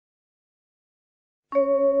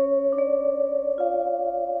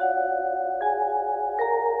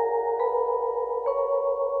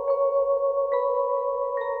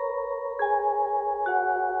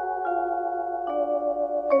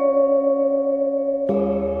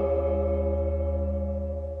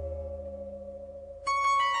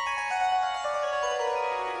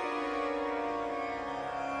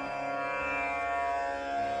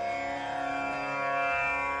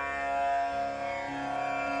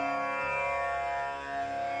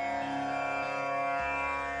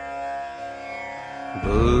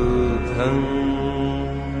बुद्धं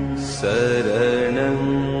शरणं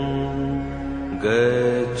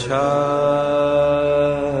गच्छामि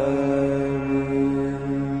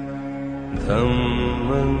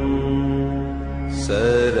धम्मं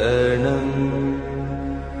शरणं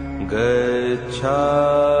गच्छामि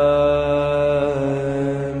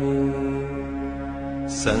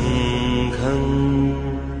संघं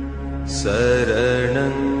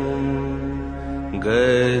शरणं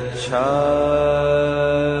गच्छामि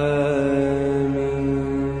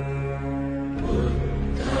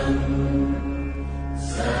बुद्धं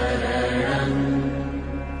शरणं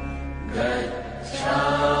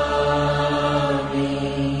गच्छामि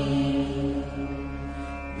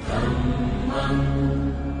धम्मं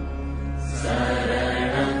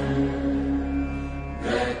शरणं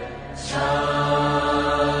गच्छामि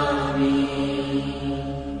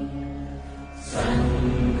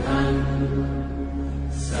संघं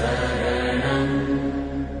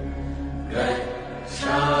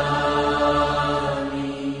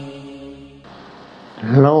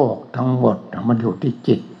โลกทั้งหมดมันอยู่ที่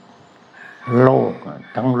จิตโลก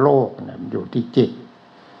ทั้งโลกมันอยู่ที่จิต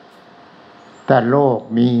ถ้าโลก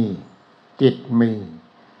มีจิตมี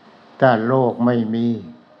ถ้าโลกไม่มี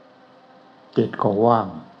จิตก็ว่าง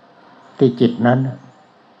ที่จิตนั้น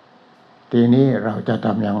ทีนี้เราจะท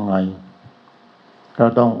ำยังไงเรา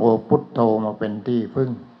ต้องโอพุทโธมาเป็นที่พึ่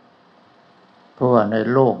งเพราะว่าใน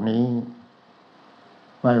โลกนี้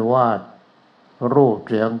ไม่ว่ารูป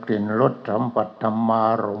เสียงกลิ่นรสสัมผัสธรรมา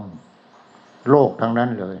รมณ์โลกทั้งนั้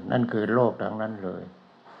นเลยนั่นคือโลกทั้งนั้นเลย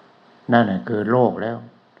นั่นแหละคือโลกแล้ว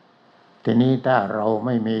ทีนี้ถ้าเราไ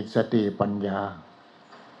ม่มีสติปัญญา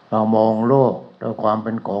เรามองโลกด้วยความเ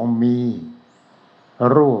ป็นของมี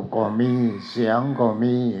รูปก็มีเสียงก็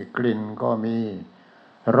มีกลิ่นก็มี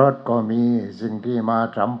รสก็มีสิ่งที่มา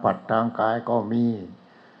สัมผัสทางกายก็มี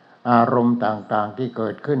อารมณ์ต่างๆที่เกิ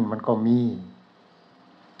ดขึ้นมันก็มี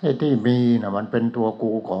ไอ้ที่มีนะมันเป็นตัว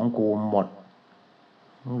กูของกูหมด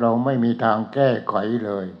เราไม่มีทางแก้ไขเ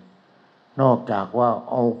ลยนอกจากว่า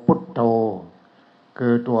เอาพุทโธคื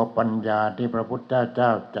อตัวปัญญาที่พระพุทธเจ้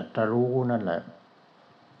าตรัสรู้นั่นแหละ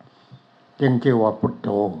จึงชื่อว่าพุทโธ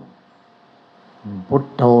พุท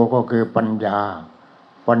โธก็คือปัญญ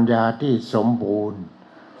าที่สมบูรณ์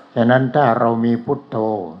ฉะนั้นถ้าเรามีพุทโธ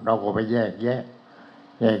เราก็ไปแยกแย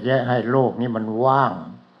ะให้โลกนี้มันว่าง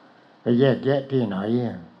ไปแยกแยะที่ไหน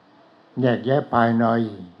แยกแยะภายใน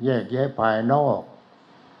แยกแยะภายนอก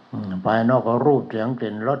ภายนอกก็รูปเสียงก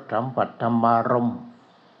ลิ่นรสสัมผัสธรรมารมณ์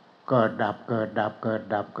เกิดดับเกิดดับเกิด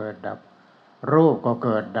ดับเกิดดับรูปก็เ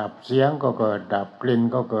กิดดับเสียงก็เกิดดับกลิ่น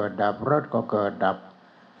ก็เกิดดับรสก็เกิดดับ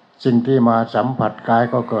สิ่งที่มาสัมผัสกาย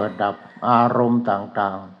ก็เกิดดับอารมณ์ต่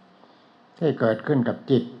างๆที่เกิดขึ้นกับ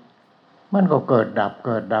จิตมันก็เกิดดับเ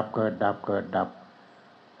กิดดับเกิดดับเกิดดับ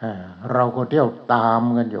เราก็เที่ยวตาม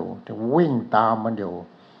กันอยู่จะวิ่งตามมันอยู่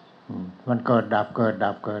มันเกิดดับเกิด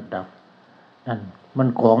ดับเกิดดับนั่นมัน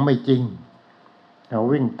ของไม่จริงเรา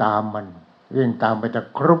วิ่งตามมันวิ่งตามไปตะ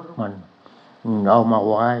ครุบมันเอามา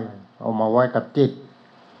ไว้กับจิต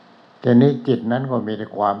แต่นี้จิตนั้นก็มีแต่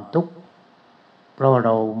ความทุกข์เพราะเร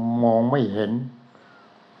ามองไม่เห็นจิ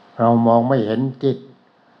ตเรามองไม่เ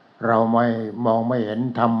ห็น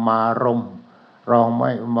ธรรมารมณ์เรา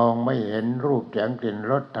มองไม่เห็นรูปเสียงกลิ่น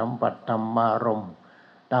รสสัมผัสธรรมารมณ์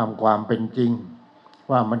ตามความเป็นจริง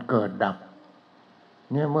ว่ามันเกิดดับ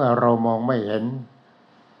เนี่ยเมื่อเรามองไม่เห็น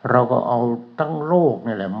เราก็เอาทั้งโลก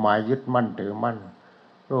นี่แหละมายึดมั่นถือมั่น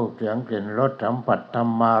รูปเสียงกลิ่นรสสัมผัสธร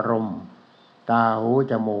รมารมณ์ตาหู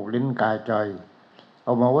จมูกลิ้นกายใจเอ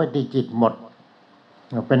ามาไว้ที่จิตหมด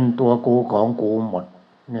เป็นตัวกูของกูหมด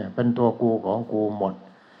เนี่ยเป็นตัวกูของกูหมด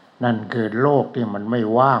นั่นคือโลกที่มันไม่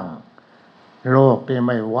ว่างโลกที่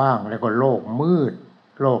ไม่ว่างแล้วก็โลกมืด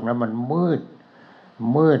โลกนั้นมันมืด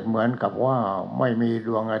เหมือนกับว่าไม่มีด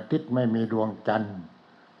วงอาทิตย์ไม่มีดวงจันทร์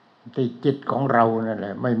ที่จิตของเรานั่นแหล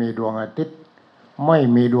ะไม่มีดวงอาทิตย์ไม่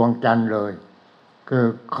มีดวงจันทร์เลยคือ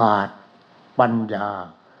ขาดปัญญา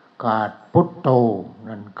ขาดพุทโธ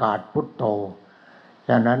นั่นขาดพุทโธฉ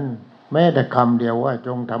ะนั้นแม้แต่คำเดียวว่าจ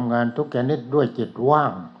งทำงานทุกชนิดด้วยจิตว่า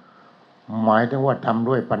งหมายถึงว่าทำ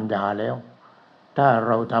ด้วยปัญญาแล้วถ้าเ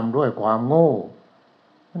ราทำด้วยความโง่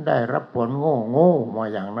ได้รับผลโง่โง่มา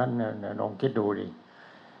อย่างนั้นนะลองคิดดูดิ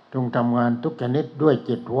จงทำงานทุกชนิดด้วย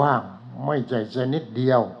จิตว่างไม่ใช่ชนิดเดี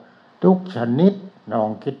ยวทุกชนิดลอ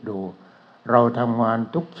งคิดดูเราทำงาน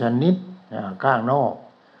ทุกชนิดข้างนอก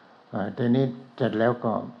ทีนี้เสร็จแล้ว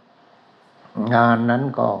ก็งานนั้น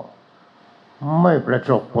ก็ไม่ประ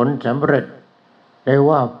สบผลสำเร็จได้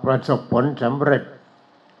ว่าประสบผลสำเร็จ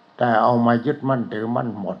แต่เอามายึดมั่นถือมั่น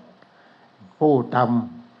หมดผู้ท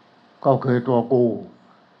ำก็คือตัวกู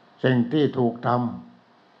สิ่งที่ถูกท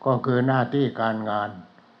ำก็คือหน้าที่การงาน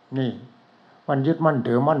นี่มันยึดมั่น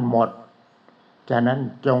ถือมั่นหมดฉะนั้น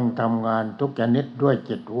จงทำงานทุกชนิดด้วย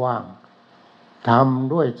จิตว่างท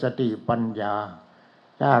ำด้วยสติปัญญา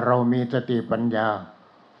ถ้าเรามีสติปัญญา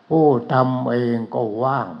ผู้ทำเองก็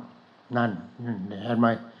ว่างนั่นเห็นไหม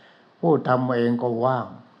ผู้ทำเองก็ว่าง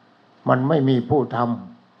มันไม่มีผู้ท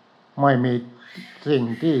ำไม่มีสิ่ง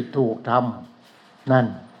ที่ถูกทำนั่น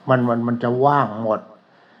มันจะว่างหมด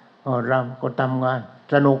เราก็ทำงาน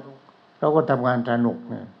สนุกเราก็ทำงานสนุก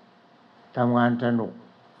เนี่ยทำงานสนุก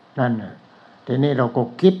นั่นน่ะทีนี้เราก็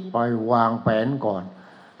คิดไปวางแผนก่อน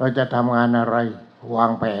เราจะทำงานอะไรวา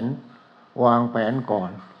งแผนก่อ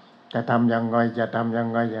นจะทำยังไงจะทำยัง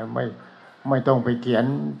ไงไม่ต้องไปเขียน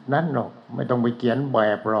นั้นหรอกไม่ต้องไปเขียนแบ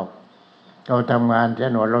บหรอกเราทำงานแค่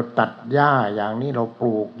หน่อยเราตัดหญ้าอย่างนี้เราป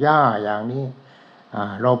ลูกหญ้าอย่างนี้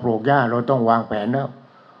เราปลูกหญ้าเราต้องวางแผนแล้ว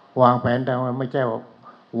วางแผนแต่ว่าไม่ใช่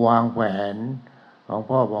วางแผนหลวง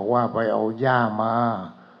พ่อบอกว่าไปเอาหญ้ามา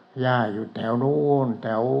หญ้าอยู่แถวนู้นแถ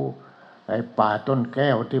วไอ้ป่าต้นแก้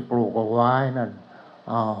วที่ปลูกเอาไว้นั่น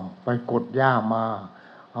ไปกดหญ้า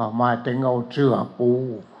มาถึงเอาเชือก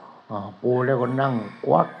ปูแล้วก็นั่งค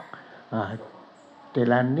วักที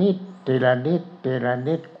ละนิด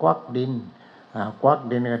ควักดิน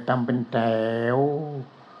ก็ทำเป็นแถว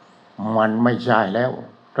มันไม่ใช่แล้ว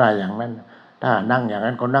ถ้าอย่างนั้นถ้านั่งอย่าง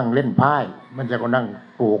นั้นก็นั่งเล่นไพ่มันจะก็นั่ง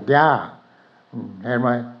ปลูกหญ้าเห็นไหม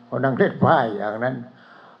ก็นั่งเล่นไพ่อย่างนั้น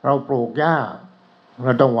เราปลูกหญ้าเร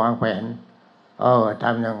าต้องวางแผนท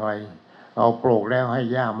ำยังไงเราปลูกแล้วให้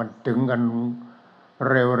หญ้ามันถึงกัน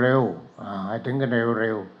เร็วให้ถึงกันเ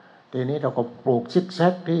ร็วทีนี้เราก็ปลูกซิกแซ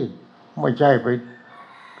กที่ไม่ใช่ไป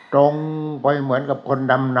ตรงไปเหมือนกับคน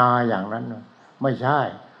ดำนาอย่างนั้นไม่ใช่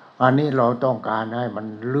อันนี้เราต้องการให้มัน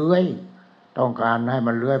เลื้อยต้องการให้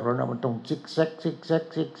มันเลื้อยเพราะนั้นมันต้องซิกแซก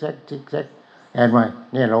เห็นไหม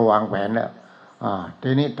นี่เราวางแผนแล้วที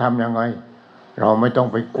นี้ทำยังไงเราไม่ต้อง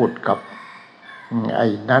ไปกุดกับไอ้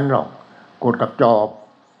นั้นหรอกกุดกับจอบ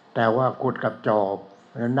แต่ว่ากุดกับจอบ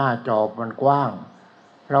หน้าจอบมันกว้าง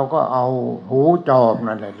เราก็เอาหูจอบ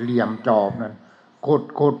นั่นแหละเหลี่ยมจอบนั่นกุ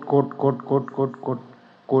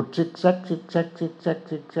ดซิกแซก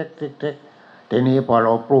ทีนี้พอเร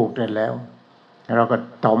าปลูกเสร็จแล้วเราก็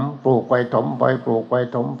ถมปลูกไปถมไปปลูกไป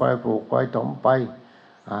ถมไปปลูกไปถมไป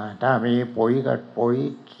ถ้ามีปุ๋ยก็ปุ๋ย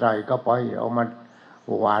ใส่ก็ไปเอามา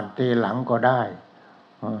หว่านทีหลังก็ได้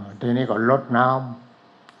ทีนี้ก็รดน้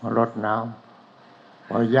ำ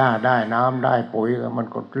พอหญ้าได้น้ำได้ปุ๋ยมัน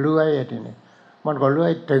ก็เลื้อยทีนี้มันก็เลื้อ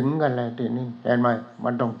ยถึงกันเลยทีนี้เห็นไหมมั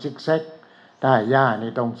นต้องซิกแซกถ้าหญ้า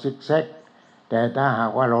นี่ต้องซิกแซกแต่ถ้าหา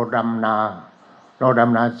กว่าเราดำนา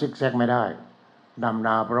ซิกแซกไม่ได้ดำน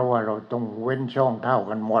าเพราะว่าเราต้องเว้นช่องเท่า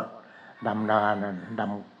กันหมดดำนานั่นด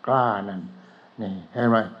ำกล้านั่นนี่เห็น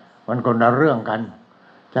ไหมมันคนละเรื่องกัน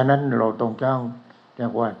ฉะนั้นเราต้องเรีย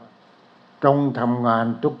กว่าจงทำงาน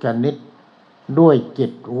ทุกชนิดด้วยจิ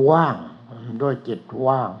ตว่าง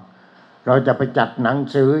เราจะไปจัดหนัง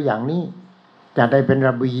สืออย่างนี้จะได้เป็นร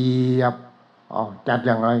ะเบียบจัด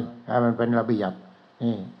ยังไงให้มันเป็นระเบียบ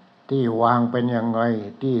นี่ที่วางเป็นยังไง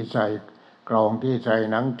ที่ใส่กล่องที่ใส่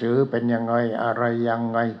หนังสือเป็นยังไงอะไรยัง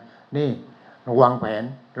ไงนี่วางแผน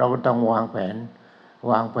เราก็ต้องวางแผน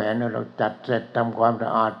เราจัดเสร็จทำความสะ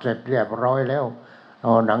อาดเสร็จเรียบร้อยแล้วเอ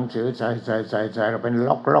าหนังสือใส่เราเป็น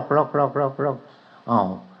ล็อกเร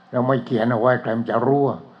าไม่เขียนเอาไว้ใครมันจะรู้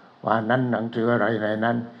ว่านั้นหนังสืออะไรใน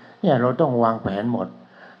นั้นเนี่ยเราต้องวางแผนหมด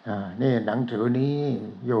นี่หนังสือนี้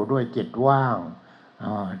อยู่ด้วยจิตว่าง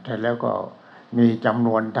เสร็จแล้วก็มีจำน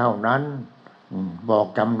วนเท่านั้นบอก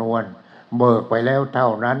จำนวนเบิกไปแล้วเท่า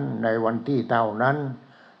นั้นในวันที่เท่านั้น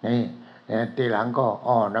นี่ทีหลังก็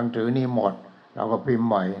หนังสือนี้หมดเราก็พิมพ์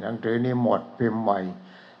ใหม่หนังสือนี้หมดพิมพ์ใหม่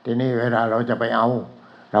ทีนี้เวลาเราจะไปเอา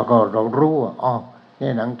เรารู้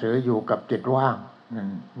นี่หนังสืออยู่กับจิตว่าง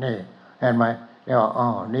นี่เห็นไหมแล้ว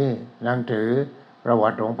นี่หนังสือประวั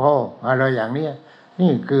ติหลวงพ่ออะไรอย่างนี้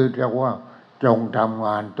นี่คือเรียกว่าจงทำง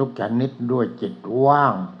านทุกชนิดด้วยจิตว่า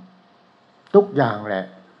งทุกอย่างแหละ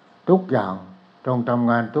ทุกอย่างจงทำ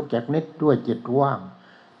งานทุกชนิดด้วยจิตว่าง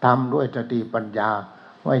ทำด้วยสติปัญญา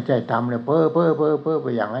ไม่ใช่ทำเลยเพ้อไป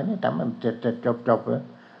อย่างนั้นทำมันเสร็จจบ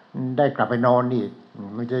ได้กลับไปนอนอีก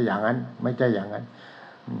ไม่ใช่อย่างนั้น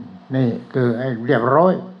นี่คือไอ้เรียบร้อ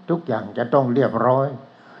ยทุกอย่างจะต้องเรียบร้อย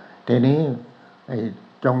ทีนี้ไอ้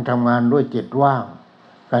จงทำงานด้วยจิตว่าง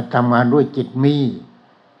การทำงานด้วยจิตมี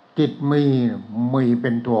จิตมีเป็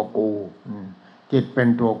นตัวกูจิตเป็น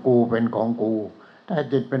ตัวกูเป็นของกูถ้า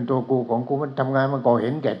จิตเป็นตัวกูของกูมันทำงานมันก็เห็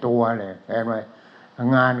นแก่ตัวเลยเห็นไหม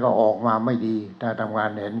งานก็ออกมาไม่ดีถ้าทำงาน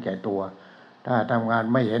เห็นแก่ตัวถ้าทำงาน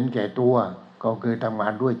ไม่เห็นแก่ตัวก็คือทำงา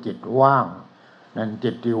นด้วยจิตว่างนั่นจิ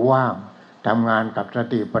ตที่ว่างทำงานกับส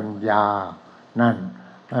ติปัญญานั่น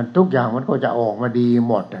ทุกอย่างมันก็จะออกมาดี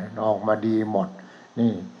หมดออกมาดีหมด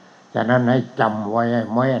นี่ฉะนั้นให้จำไว้ให้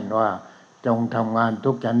แม่นว่าจงทำงาน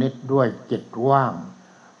ทุกชนิดด้วยจิตว่าง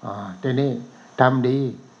ทีนี้ทำดี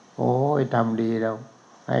โอ้ยทำดีแล้ว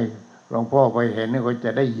ให้หลวงพ่อไปเห็นก็จ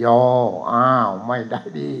ะได้ยออ้าวไม่ได้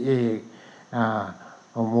ดีอีก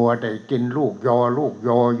มัวแต่กินลูกยอ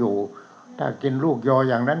อยู่ถ้ากินลูกยอ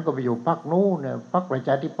อย่างนั้นก็ไปอยู่พรรคนู้นเนี่ยพรรคประช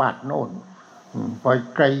าธิปัตย์โน่นพอ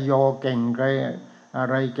ไกรยอเก่งไกรอะ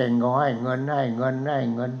ไรเก่งก็ให้เงิน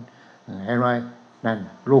เห็นไหมนั่น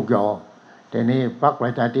ลูกยอทีนี้พรรคปร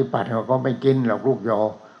ะชาธิปัตย์เขาก็ไม่กินหรอกลูกยอ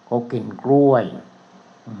เขากินกล้วย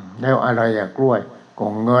แล้วอะไรกล้วยก็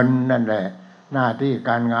เงินนั่นแหละหน้าที่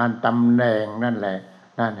การงานตำแหน่งนั่นแหละ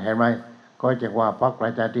นั่นเห็นไหมก็จะว่าพรรคปร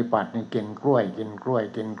ะชาธิปัตย์นี่กินกล้ว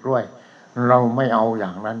ยเราไม่เอาอย่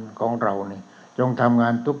างนั้นของเรานี่จงทำงา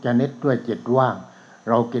นทุกชนิดด้วยจิตว่าง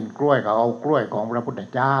เรากินกล้วยก็เอากล้วยของพระพุทธ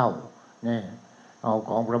เจ้านี่เอา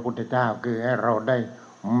ของพระพุทธเจ้าคือให้เราได้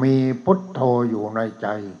มีพุทโธอยู่ในใจ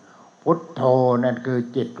พุทโธนั่นคือ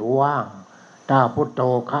จิตว่างถ้าพุทโธ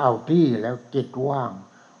เข้าที่แล้วจิตว่าง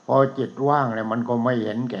พอจิตว่างเนี่ยมันก็ไม่เ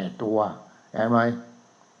ห็นแก่ตัวเห็นไหม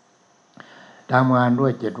ทำงานด้ว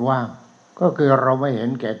ยจิตว่างก็คือเราไม่เห็น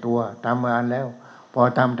แก่ตัวทำงานแล้วพอ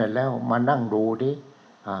ทำเสร็จแล้วมานั่งดูดิ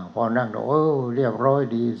พอนั่งดูเรียบร้อย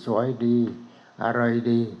ดีสวยดีอะไร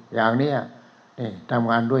ดีอย่างเนี้ยนี่ทำ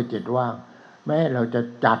งานด้วยจิตว่างแม้เราจะ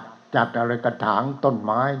จัดอะไรกระถางต้นไ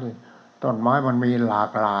ม้นี่ต้นไม้มันมีหลา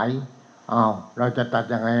กหลายเราจะตัด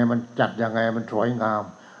ยังไงมันจัดยังไงมันสวยงาม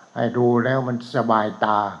ให้ดูแล้วมันสบายต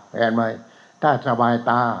าเห็นไหมถ้าสบาย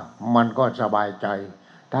ตามันก็สบายใจ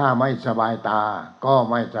ถ้าไม่สบายตาก็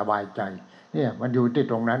ไม่สบายใจเนี่ยมันอยู่ที่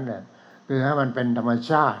ตรงนั้นเนี่ยคือให้มันเป็นธรรม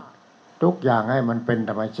ชาติทุกอย่างให้มันเป็น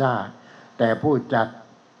ธรรมชาติแต่ผู้จัด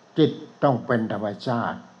จิตต้องเป็นธรรมชา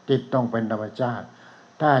ติจิตต้องเป็นธรรมชาติ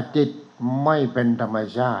ถ้าจิตไม่เป็นธรรม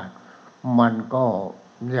ชาติมันก็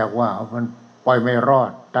เรียกว่ามันปล่อยไม่รอ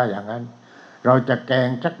ดถ้าอย่างนั้นเราจะแกง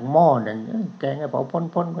สักหม้อหนึ่งแกงให้เผา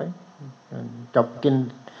พ้นไปจบกิน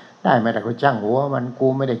ได้ไหมแต่ก็ช่างหัวมันกู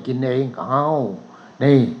ไม่ได้กินเอง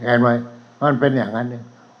นี่เห็นไหมมันเป็นอย่างนั้น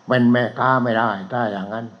เป็นแม่ค้าไม่ได้ถ้าอย่าง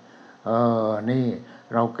นั้นนี่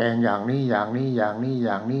เราแกงอย่าง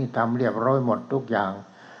นี้ทำเรียบร้อยหมดทุกอย่าง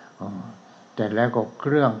แต่แล้วก็เค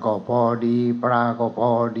รื่องก็พอดีปลาก็พอ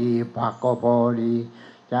ดีผักก็พอดี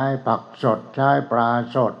ใช้ผักสดใช้ปลา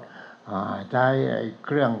สดใช้เค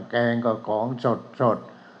รื่องแกงก็ของสด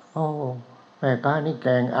แม่ค้านี่แก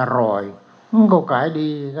งอร่อยมันก็ขายดี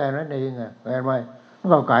แค่นั้นเองเห็นไหมมัน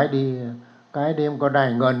ก็ขายดีมันก็ได้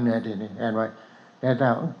เงินเนี่ยทีนี้เห็นไหมแต่ถ้า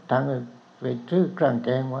ทั้งไปซื้อเครื่องแก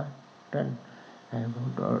งไว้นั่น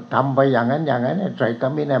ทำไปอย่างนั้นใส่กระ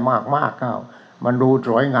มิ้นให้มากเข้ามันดูส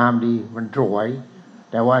วยงามดีมันสวย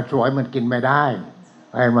แต่ว่าสวยมันกินไม่ได้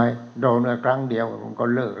เห็นไหมโดนครั้งเดียวมันก็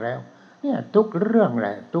เลิกแล้วเนี่ยทุกเรื่องแหล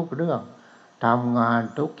ะทุกเรื่องทำงาน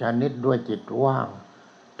ทุกชนิดด้วยจิตว่าง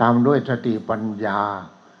ทำด้วยสติปัญญา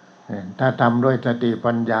ถ้าทำด้วยสติ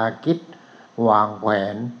ปัญญาคิดวางแผ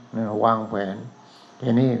นที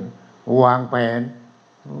นี้วางแผน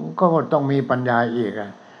ก็ต้องมีปัญญาอีก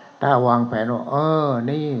ถ้าวางแผนว่า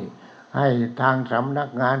นี่ให้ทางสำนัก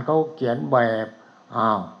งานเขาเขียนแบบ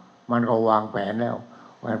มันก็วางแผนแล้ว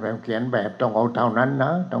แบบเขียนแบบต้องเอาเท่านั้นน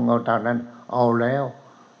ะต้องเอาเท่านั้นเอาแล้ว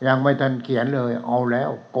ยังไม่ทันเขียนเลยเอาแล้ว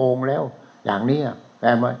โกงแล้วอย่างนี้แปล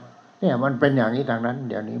ไหมเนี่ยมันเป็นอย่างนี้ทางนั้น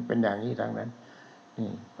เดี๋ยวนี้เป็นอย่างนี้ทางนั้นนี่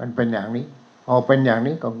มันเป็นอย่างนี้เป็นอย่าง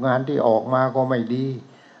นี้ก็งานที่ออกมาก็ไม่ดี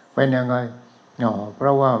เป็นยังไงเพร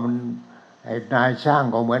าะว่ามันไอ้นายช่าง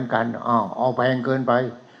ก็เหมือนกันเอาแพงเกินไป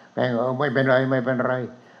แพงไม่เป็นไร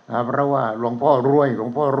เพราะว่าหลวงพ่อรวยนี่หลว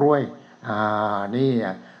งพ่อรวย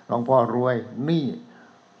นี่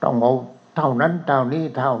ต้องเอาเท่านั้นเท่านี้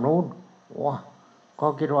เท่านู้นว้าก็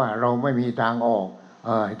คิดว่าเราไม่มีทางออก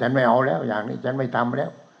ฉันไม่เอาแล้วอย่างนี้ฉันไม่ทำแล้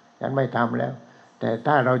วแต่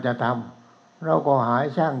ถ้าเราจะทำเราก็หา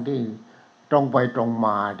ช่างที่ตรงไปตรงม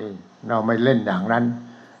าดิเราไม่เล่นอย่างนั้น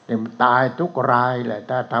ตายทุกรายแหละ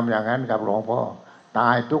ถ้าทำอย่างนั้นกับหลวงพ่อตา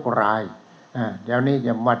ยทุกรายเดี๋ยวนี้จ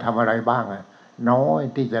ะมาทำอะไรบ้างน้อย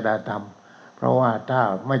ที่จะได้ทำเพราะว่าถ้า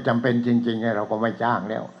ไม่จำเป็นจริงๆเราก็ไม่จ้าง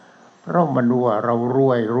แล้วเพราะมันรู้ว่าเราร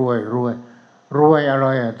วย รวยอะไร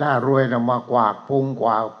ถ้ารวยจะมากวากพุงกว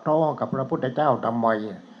ากท้อกับพระพุทธเจ้าทำไม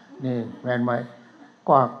นี่เห็นไหม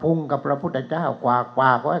กวากพุงกับพระพุทธเจ้ากวากป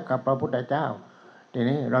ากไว้กับพระพุทธเจ้าที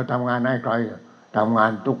นี้เราทำงานให้ใครทำงา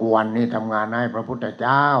นทุกวันนี้ทำงานให้พระพุทธเ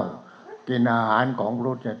จ้ากินอาหารของพระ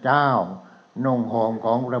พุทธเจ้านุ่งห่มข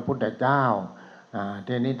องพระพุทธเจ้า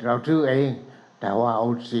ทีนี้เราซื้อเองแต่ว่าเอา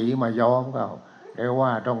สีมาย้อมก็เรียกว่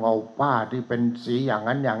าต้องเอาผ้าที่เป็นสีอย่าง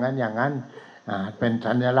นั้นอย่างนั้นอย่างนั้นเป็น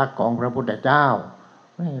สัญลักษณ์ของพระพุทธเจ้า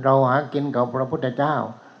เราหากินกับพระพุทธเจ้า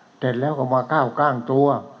เสร็จแล้วก็มาก้าวก้างตัว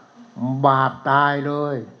บาปตายเล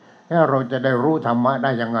ยแล้วเราจะได้รู้ธรรมะไ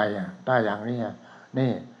ด้ยังไงถ้าอย่างนี้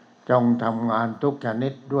นี่จงทำงานทุกชนิ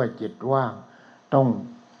ดด้วยจิตว่างต้อง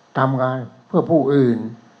ทำงานเพื่อผู้อื่น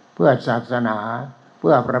เพื่อศาสนาเ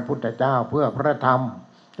พื่อพระพุทธเจ้าเพื่อพระธรรม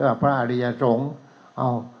เพื่อพระอริยสงฆ์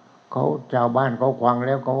เขาชาวบ้านเขาฟังแ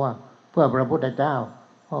ล้วเขาว่าเพื่อพระพุทธเจ้า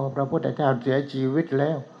พระพุทธเจ้าเสียชีวิตแ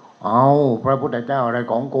ล้วพระพุทธเจ้าอะไร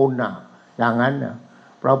ของคุณอย่างนั้น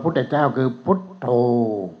พระพุทธเจ้าคือพุทโธ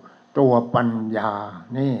ตัวปัญญา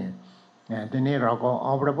นี่ทีนี้เราก็เอ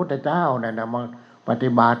าพระพุทธเจ้าเนี่ยมาปฏิ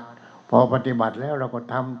บัติพอปฏิบัติแล้วเราก็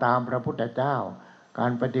ทำตามพระพุทธเจ้ากา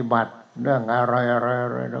รปฏิบัติเรื่องอะไร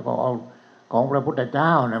เราก็เอาของพระพุทธเจ้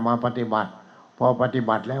าเนี่ยมาปฏิบัติพอปฏิ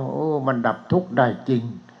บัติแล้วมันดับทุกข์ได้จริง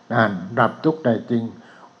นั่นดับทุกข์ได้จริง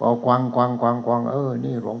พอควัง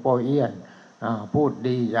นี่หลวงพ่อเอี้ยนพูด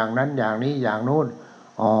ดีอย่างนั้นอย่างนี้อย่างนู้น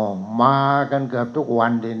มากันเกือบทุกวั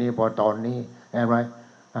นทีนี้พอตอนนี้เห็นไหม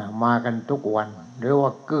มากันทุกวันหรือว่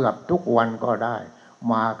าเกือบทุกวันก็ได้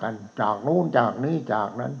มากันจากนู้นจากนี้จาก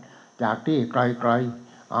นั้นจากที่ไกล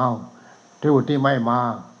ที่ไม่ม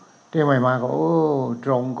าก็ต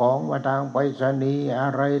รงของมาทางไปรษณีย์อะ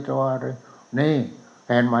ไรตัวอะไรนี่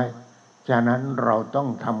เห็นไหมฉะนั้นเราต้อง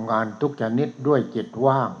ทำงานทุกชนิดด้วยจิต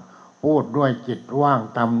ว่างพูดด้วยจิตว่าง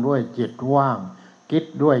ทำด้วยจิตว่างคิด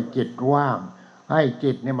ด้วยจิตว่างให้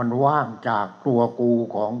จิตนี่มันว่างจากตัวกู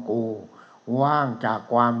ของกูว่างจาก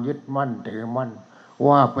ความยึดมั่นถือมั่น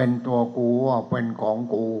ว่าเป็นตัวกูว่าเป็นของ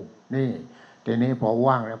กูนี่ทีนี้พอ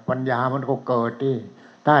ว่างแล้วปัญญามันก็เกิดที่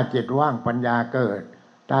ถ้าจิตว่างปัญญาเกิด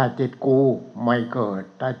ถ้าจิตกูไม่เกิด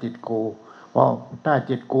ถ้าจิตกูเพราะถ้า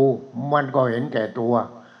จิตกูมันก็เห็นแก่ตัว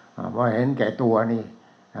พอเห็นแก่ตัวนี่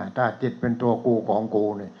ถ้าจิตเป็นตัวกูของกู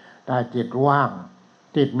นี่ถ้าจิตว่าง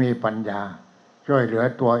จิตมีปัญญาช่วยเหลือ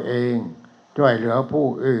ตัวเองช่วยเหลือผู้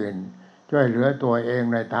อื่นช่วยเหลือตัวเอง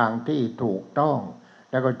ในทางที่ถูกต้อง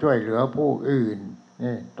แล้วก็ช่วยเหลือผู้อื่น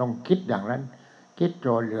นี่ต้องคิดอย่างนั้นคิด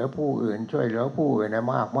ช่วยเหลือผู้อื่นช่วยเหลือผู้อื่น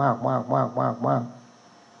มาก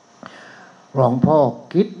หลวงพ่อ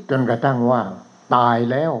คิดจนกระทั่งว่าตาย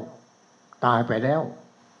ไปแล้ว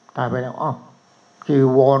จี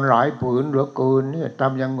วรหลายผืนเหลือเกินเนี่ยท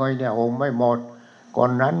ำยังไงเนี่ยห่มไม่หมดคน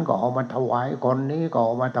นั้นก็เอามาถวายคนนี้ก็เอ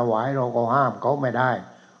ามาถวายเราก็ห้ามเขาไม่ได้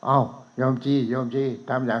โยมจี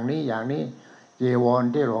ทำอย่างนี้จีวร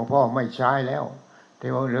ที่หลวงพ่อไม่ใช้แล้ว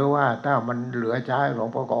หรือว่าถ้ามันเหลือใช้หลวง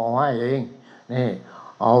พ่อก็เอาให้เองนี่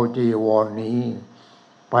เอาจีวรนี้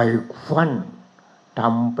ไปฟั่นท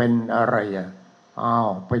ำเป็นอะไร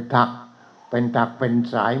ไปถักเป็น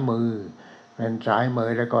สายมือ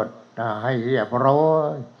แล้วก็ให้เรียบร้อ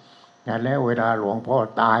ยแล้วเวลาหลวงพ่อ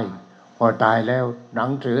ตายพอตายแล้วหนั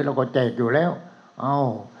งสือเราก็แจกอยู่แล้ว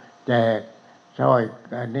แจกช่อย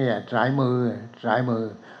เนี่ยสายมือ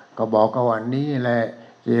ก็บอกกันว่านี่แหละ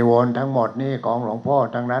จีวรทั้งหมดนี่ของหลวงพ่อ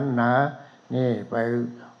ทั้งนั้นนะนี่ไป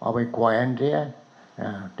เอาไปแขวนเสีย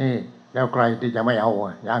นี่แล้วใครที่จะไม่เอา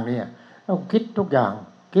อย่างนี้ต้องคิดทุกอย่าง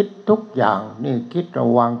นี่คิดระ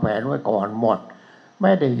วางแผนไว้ก่อนหมดไ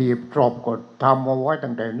ม่ได้หีบศพก็ทำเอาไว้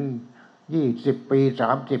ตั้งแต่นี่20 ปี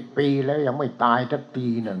30 ปีแล้วยังไม่ตายสักที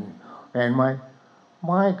หนึ่งเห็นไหมไ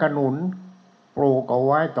ม้ขนุนปลูกเอา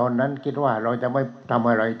ไว้ตอนนั้นคิดว่าเราจะไม่ทำ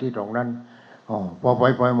อะไรที่ตรงนั้นพอ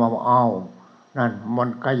ไปมานั่นมัน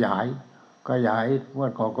ขยายเมื่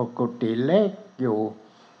อก่อนก็กุฏิเล็กอยู่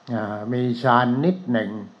มีชานนิดหนึ่ง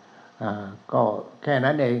ก็แค่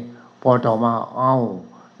นั้นเองพอต่อมา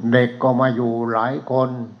เด็กก็มาอยู่หลายคน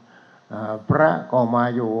พระก็มา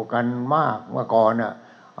อยู่กันมากเมื่อก่อน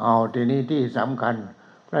ทีนี้ที่สำคัญ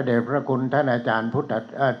พระเดชพระคุณท่านอาจารย์พุทธ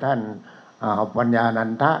ท่านปัญญานั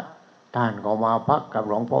นทะท่านก็มาพักกับ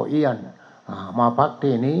หลวงพ่อเอี้ยนมาพัก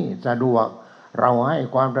ที่นี้สะดวกเราให้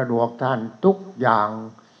ความสะดวกท่านทุกอย่าง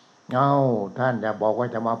ท่านจะบอกว่า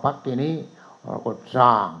จะมาพักที่นี้เราก็ส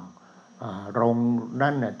ร้างโรง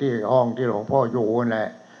นั้นน่ะที่ห้องที่หลวงพ่ออยู่นั่นแหละ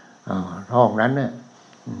ห้องนั้นเนี่ย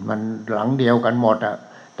มันหลังเดียวกันหมด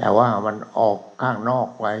แต่ว่ามันออกข้างนอก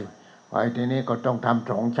ไปทีนี้ก็ต้องทำ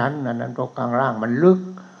2 ชั้นนั้นก็ข้างล่างมันลึก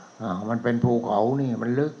มันเป็นภูเขานี่มัน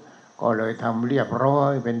ลึกก็เลยทำเรียบร้อ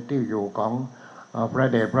ยเป็นที่อยู่ของพระ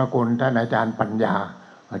เดชพระคุณท่านอาจารย์ปัญญา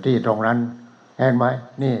ที่ตรงนั้น เห็นไหม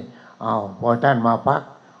นี่เอาพอท่านมาพัก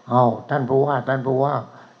เอาท่านผู้ว่า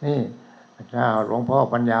นี่ถ้าหลวงพ่อ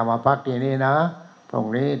ปัญญามาพักที่นี่นะตรง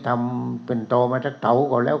นี้ทำเป็นโตมาจากเต๋า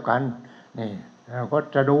ก็แล้วกันนี่เราก็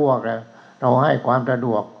สะดวกแล้วเราให้ความสะด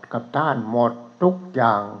วกกับท่านหมดทุกอย่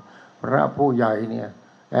างพระผู้ใหญ่เนี่ย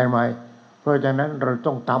เห็นไหมเพราะฉะนั้นเรา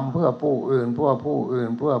ต้องทำเพื่อผู้อื่นเพื่อผู้อื่น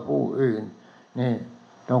เพื่อผู้อื่นนี่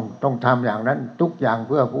ต้องทำอย่างนั้นทุกอย่างเ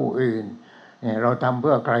พื่อผู้อื่นนี่เราทำเ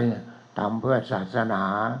พื่อใครทำเพื่อศาสนา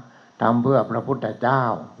ทำเพื่อพระพุทธเจ้า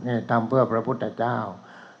นี่ทำเพื่อพระพุทธเจ้า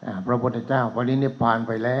พระพุทธเจ้าปรินิพพานไ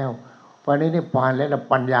ปแล้วปรินิพพานแล้ว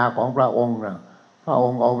ปัญญาของพระองค์นะพระอ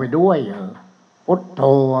งค์เอาไปด้วยพุทโธ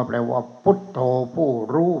แปลว่าพุทโธผู้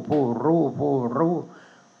รู้ผู้รู้ผู้รู้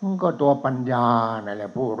มันก็ตัวปัญญานั่นแหละ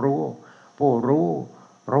ผู้รู้รู้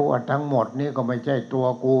ว่าทั้งหมดนี่ก็ไม่ใช่ตัว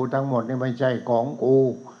กูทั้งหมดนี่ไม่ใช่ของกู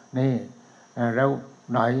นี่แล้ว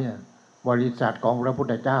ไหนบริษัทของพระพุท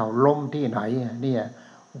ธเจ้าล้มที่ไหนเนี่ย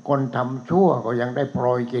คนทำชั่วก็ยังได้โปร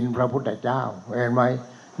ยกินพระพุทธเจ้าเห็นไหม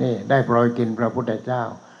นี่ได้โปรยกินพระพุทธเจ้า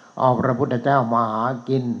เอาพระพุทธเจ้ามาหา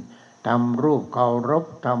กินทำรูปเคารพ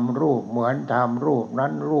ทำรูปเหมือนทำรูปนั้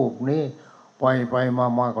นรูปนี้ไปม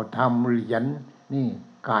าก็ทำเหรียญนี่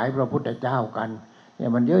ขายพระพุทธเจ้ากันเนี่ย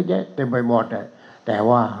มันเยอะแยะเต็มไปหมดแต่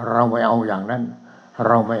ว่าเราไม่เอาอย่างนั้นเ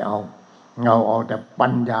ราไม่เอาแต่ปั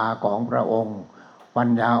ญญาของพระองค์ปัญ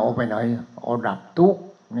ญาเอาไปไหนเอาดับทุกข์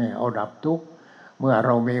นี่เอาดับทุกข์เมื่อเร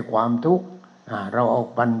ามีความทุกข์เราเอา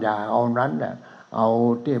ปัญญาเอานั้นแหละเอา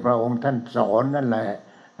ที่พระองค์ท่านสอนนั่นแหละ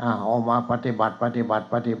เอามาปฏิบัติพอ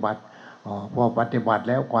ปฏิบัติ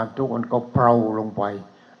แล้วความทุกข์มันก็เปล่าลงไป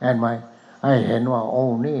เห็นไหมให้เห็นว่าโอ้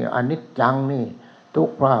นี่อนิจจังนี่ทุก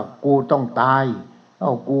ข์เพราะกูต้องตาย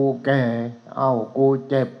กูแก่กู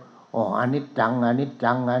เจ็บอนิจจังไ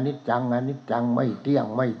ม่เที่ย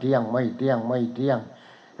ง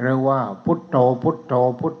หรือว่าพุทโธ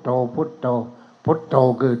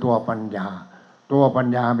คือตัวปัญ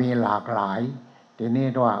ญามีหลากหลายทีนี้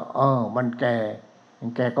ว่ามันแก่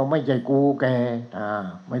ก็ไม่ใช่กูแก่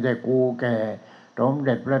ไม่ใช่กูแก่สมเ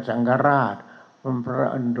ด็จพระสังฆราชพ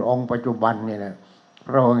ระองค์ปัจจุบันนี่แหละพ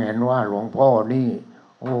ระองค์เห็นว่าหลวงพ่อนี่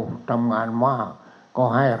ทำงานมากก็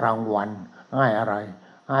ให้รางวัลให้อะไร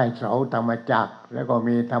ให้เสาธรรมจักรแล้วก็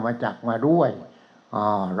มีธรรมจักรมาด้วย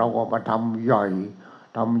เราก็มาทำใหญ่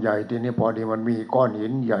ทีนี้พอดีมันมีก้อนหิ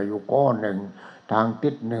นใหญ่อยู่ก้อนหนึ่งทางทิ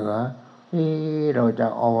ศเหนือเราจะ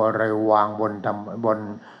เอาอะไรวางบน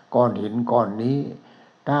ก้อนหินก้อนนี้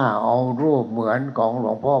ถ้าเอารูปเหมือนของหล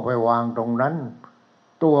วงพ่อไปวางตรงนั้น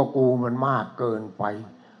ตัวกูมันมากเกินไป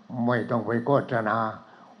ไม่ต้องไปโฆษณา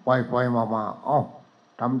ไปมา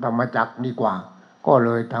ทำธรรมจักรดีกว่าก็เล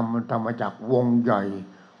ยทำธรรมจักรวงใหญ่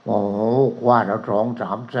กว่าเรา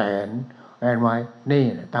2-3 แสนเห็นไหมนี่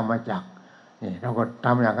แหละธรรมจักรนี่เราก็ท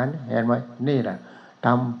ำอย่างนั้นเห็นไหมนี่แหละท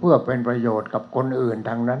ำเพื่อเป็นประโยชน์กับคนอื่น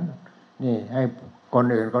ทางนั้นนี่ให้คน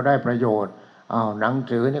อื่นก็ได้ประโยชน์หนัง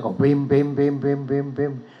สือนี่ก็พิมพ์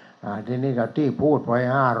ทีนี้ก็ที่พูดไป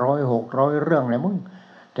500-600 เรื่องเลยมึง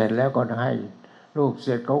เสร็จแล้วก็ให้ลูกเส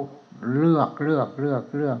ร็จเขาเลือกแล้ว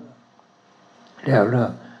เลือ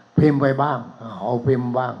กพิมพ์ไปบ้างเอาพิม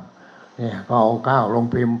พ์บ้างเนี่ยก็เอาก้าวลง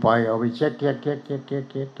พิมพ์ไปเอาไปเช็ค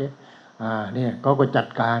เนี่ยเขาก็จัด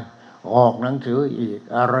การออกหนังสืออีก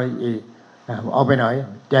อะไรอีกเอาไปไหน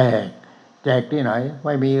แจกที่ไหนไ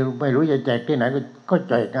ม่รู้จะแจกที่ไหนก็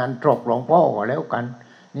แจกงานศพหลวงพ่อก็แล้วกัน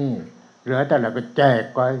นี่เหลือแต่ละก็แจก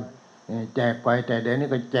ไปแต่เดี๋ยวนี้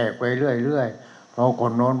ก็แจกไปเรื่อยเพราะค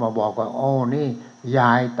นโน้นมาบอกว่านี่ย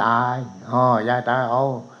ายตายเอา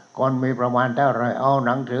คนมีประมาณเท่าไรเอาห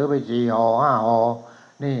นังสือไป4 ห่อ 5 ห่อ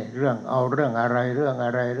นี่เรื่องอะไร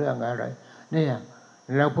เนี่ย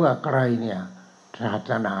แล้วเพื่อใครเนี่ยศา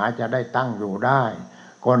สนาจะได้ตั้งอยู่ได้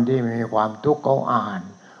คนที่มีความทุกข์เขาอ่าน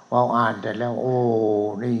แต่แล้ว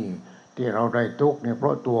นี่ที่เราได้ทุกข์เนี่ยเพรา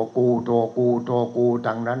ะตัวกู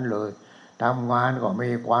ทั้งนั้นเลยทำงานก็มี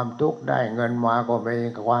ความทุกข์ได้เงินมาก็มี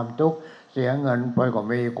ความทุกข์เสียเงินไปก็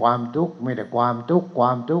มีความทุกข์มีแต่ความทุกข์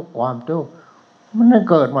มันนั่น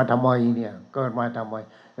เกิดมาทำไมเนี่ย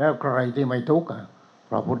แล้วใครที่ไม่ทุกข์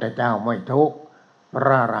พระพุทธเจ้าไม่ทุกข์พร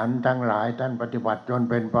ะอรหันต์ทั้งหลายท่านปฏิบัติจน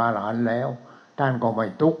เป็นพระอรหันต์แล้วท่านก็ไม่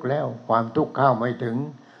ทุกข์แล้วความทุกข์เข้าไม่ถึ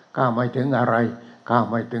งอะไรเข้า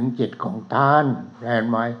ไม่ถึงจิตของท่านเห็น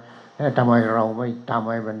ไหมแล้วทำไมเราไม่ทำ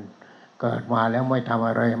ให้มันเกิดมาแล้วไม่ทำ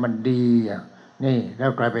อะไรมันดีนี่แล้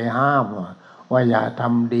วใครไปห้ามว่าอย่าท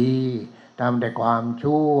ำดีทำแต่ความ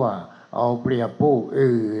ชั่วเอาเปรียบผู้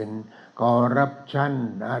อื่นคอร์รัปชัน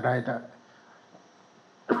อะไรต่อ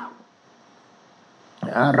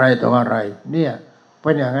อะไรเนี่ยเ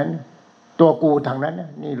ป็นอย่างนั้นตัวกูทางนั้น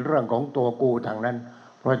นี่เรื่องของตัวกูทางนั้น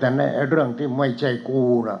เพราะฉะนั้นเรื่องที่ไม่ใช่กู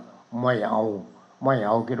น่ะไม่เอา ไม่เ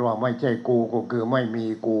อาคิดว่าไม่ใช่กูก็คือไม่มี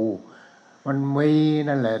กู มันมี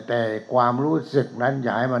นั่นแหละแต่ความรู้สึกนั้นอ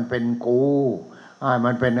ย่าให้มันเป็นกูให้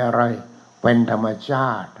มันเป็นอะไรเป็นธรรมชา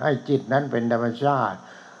ติให้จิตนั้นเป็นธรรมชาติ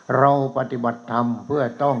เราปฏิบัติธรรมเพื่อ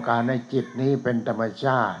ต้องการให้จิตนี้เป็นธรรมช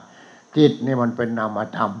าติจิตนี่มันเป็นนาม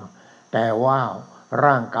ธรรมแต่ว่า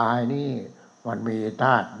ร่างกายนี่มันมีธ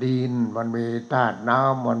าตุดินมันมีธาตุน้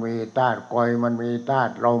ำมันมีธาตุไฟมันมีธา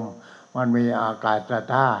ตุลมมันมีอากาศ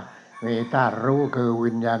ธาตุมีธาตุรู้คือ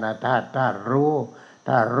วิญญาณธาตุธาตุรู้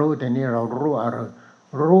ถ้ารู้แต่นี้เรารู้อะไร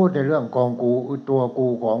รู้ในเรื่องของกูตัวกู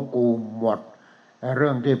ของกูหมดเรื่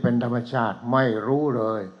องที่เป็นธรรมชาติไม่รู้เล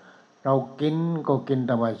ยเรากินก็กิน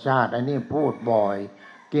ธรรมชาติอันนี้พูดบ่อย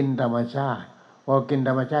กินธรรมชาติพอกินธ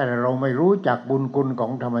รรมชาติเราไม่รู้จักบุญคุณขอ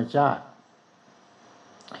งธรรมชาติ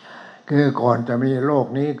คือก่อนจะมีโลก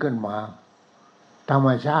นี้ขึ้นมาธรรม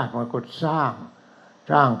ชาติมันก็สร้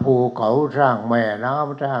างภูเขาสร้างแม่น้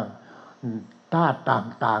ำสร้างธาตุ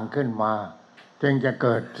ต่างๆขึ้นมาจึงจะเ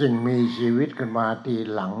กิดสิ่งมีชีวิตขึ้นมาที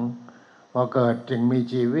หลังพอเกิดสิ่งมี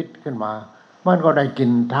ชีวิตขึ้นมามันก็ได้กิ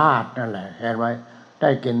นธาตุนั่นแหละเห็นไหมได้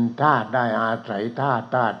กินธาตุได้อาศัยธา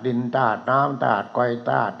ตุดินธาตุน้ำธาตุไฟ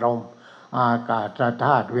ธาตุลมอากาศธ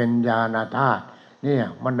าตุวิญญาณธาตุเนี่ย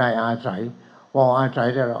มันได้อาศัยพออาศัย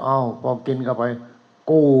แล้วพอกินเข้าไป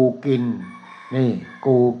กูกินนี่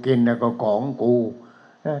กูกินแล้วก็ของกู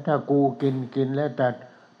ถ้ากูกินแล้วแต่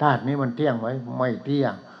ธาตุนี้มันเที่ยงไหมไม่เที่ย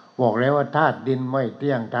งบอกแล้วว่าธาตุดินไม่เ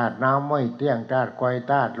ที่ยงธาตุน้ำไม่เที่ยงธาตุไฟ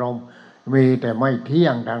ธาตุลมมีแต่ไม่เที่ย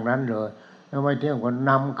งทางนั้นเลยถ้าไม่เที่ยงก็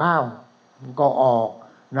นำข้าวก็ออก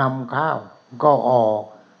นำข้าวก็อ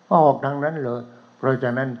อกทางนั้นเลยเพราะฉ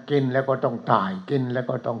ะนั้นกินแล้วก็ต้องตายกินแล้ว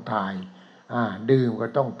ก็ต้องตายดื่มก็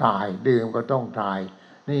ต้องตายดื่มก็ต้องตาย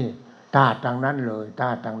นี่ธาตุทางนั้นเลยธ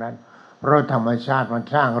าตุทางนั้นเพราะธรรมชาติมัน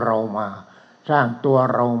สร้างเรามาสร้างตัว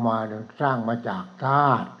เรามาเนี่ยสร้างมาจากธ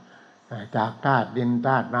าตุดินธ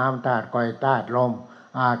าตุน้ำธาตุไฟธาตุลม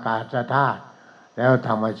อากาศธาตุแล้วธ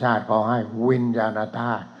รรมชาติก็ให้วิญญาณธ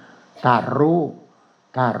าตุธาตุรู้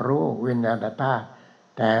วิญญาณธาตุ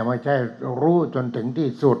แต่ไม่ใช่รู้จนถึงที่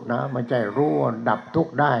สุดนะไม่ใช่รู้ดับทุก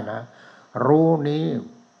ข์ได้นะรู้นี้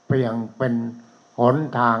เพียงเป็นหน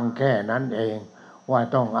ทางแค่นั้นเองว่า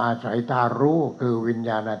ต้องอาศัยตารู้คือวิญ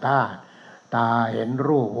ญาณธาตุตาเห็น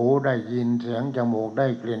รูปหูได้ยินเสียงจมูกได้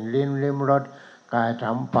กลิ่นลิ้มรสกาย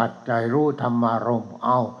สัมผัสใจรู้ธรรมารมณ์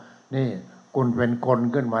นี่คุณเป็นคน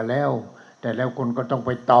ขึ้นมาแล้วแต่แล้วคุณก็ต้องไป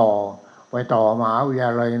ต่อมหาวิทย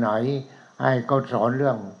าลัยไหนให้เขาสอนเ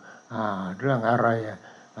รื่องอะไร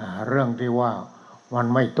เรื่องที่ว่ามัน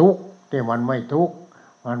ไม่ทุกข์ที่มันไม่ทุกข์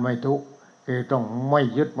คือต้องไม่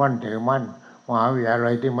ยึดมั่นถือมั่นมหาวิทยา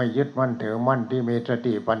ลัยที่ไม่ยึดมั่นถือมั่นที่มีส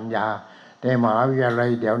ติปัญญาแต่มหาวิทยาลัย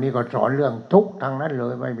เดี๋ยวนี้ก็สอนเรื่องทุกข์ทั้งนั้นเล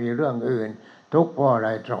ยไม่มีเรื่องอื่นทุกข์เพราะอะไร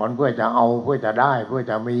สอนเพื่อจะเอาเพื่อจะได้เพื่อ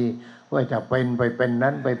จะมีเพื่อจะเป็นไปเป็น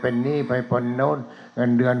นั้นไปเป็นนี้ไปเป็นโน้นเงิ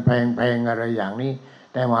นเดือนแพงอะไรอย่างนี้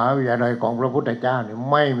แต่มหาวิทยาลัยของพระพุทธเจ้านี่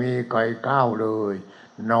ไม่มีใครก้าวเลย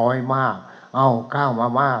น้อยมากก้าวมา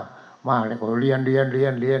มากแล้วก็เรียน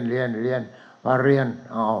พอเรียน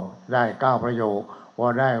ได้9 ประโยคพอ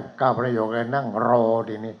ได้9 ประโยคแล้วนั่งรอ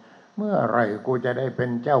ทีนี้เมื่อไรกูจะได้เป็น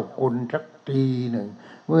เจ้าคุณสักทีหนึ่ง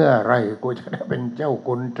เมื่อไรกูจะได้เป็นเจ้า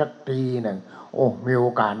คุณสักทีหนึ่งมีโอ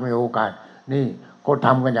กาสนี่ก็ท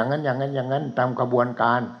ำกันอย่างนั้นตามกระบวนก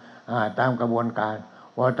ารพอตามก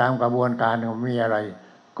ระบวนการมีอะไร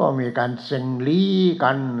ก็มีการเซ็งลี้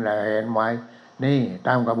กันแหละเห็นไหมนี่ต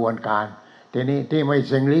ามกระบวนการทีนี้ที่ไม่เ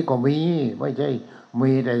ซ็งลี้ก็มีไม่ใช่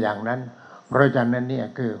มีแต่อย่างนั้นเพราะฉะนั้นเนี่ย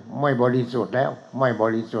คือไม่บริสุทธิ์แล้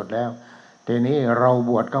วทีนี้เรา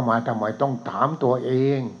บวชก็มาทำไมต้องถามตัวเอ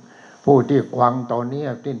งผู้ที่ควังตอนนี้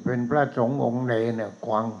ที่เป็นพระสงฆ์องค์เนรเนี่ยค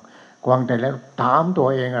วังแต่แล้วถามตัว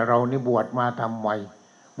เองเรานี่บวชมาทำไม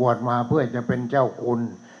บวชมาเพื่อจะเป็นเจ้าคุณ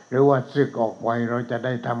หรือว่าศึกออกไปเราจะไ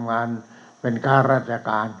ด้ทำงานเป็นข้าราชก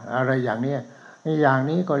ารอะไรอย่าง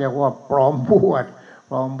นี้ก็เรียกว่าปลอมบวช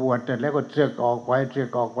เสร็จแล้วก็ศึกออกไป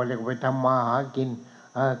แล้วก็ไปทำมาหากิน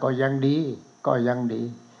ก็ยังดี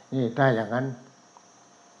นี่ถ้าอย่างนั้น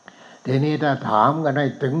ทีนี้ถ้าถามกันให้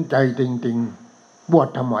ถึงใจจริงๆบวช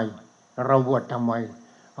ทำไมเราบวชทำไม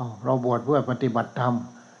เราบวชเพื่อปฏิบัติธรรม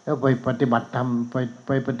แล้วไปปฏิบัติธรรมไ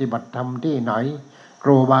ปปฏิบัติธรรมที่ไหนค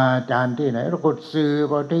รูบาอาจารย์ที่ไหนเราก็ซื้อ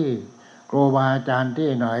ไปที่ครูบาอาจารย์ที่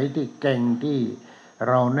ไหนที่เก่งที่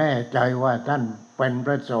เราแน่ใจว่าท่านเป็นพ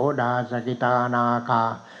ระโสดาสกิทานาคา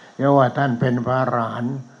หรือว่าท่านเป็นพระอรหัน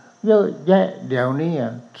ต์เยอะแยะเดี๋ยวนี้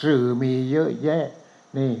สื่อมีเยอะแยะ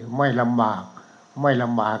นี่ไม่ลำบ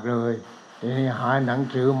ากเลยทีนี้หาหนัง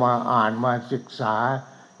สือมาอ่านมาศึกษา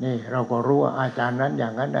นี่เราก็รู้อาจารย์นั้นอย่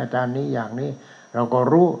างนั้นอาจารย์นี้อย่างนี้เราก็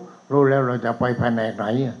รู้แล้วเราจะไปแผนกไหน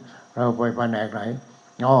เราไปแผนกไหน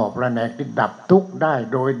แผนกที่ดับทุกข์ได้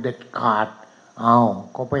โดยเด็ดขาดเอา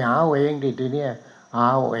ก็ไปหาเอาเองดิทีเนี้ยหา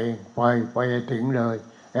เอาเองไปถึงเลย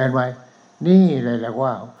เห็นไหมนี่เลยแหละว่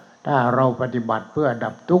าถ้าเราปฏิบัติเพื่อ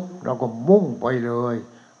ดับทุกข์เราก็มุ่งไปเลย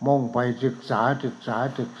มุ่งไปศึกษา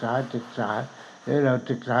แล้วเรา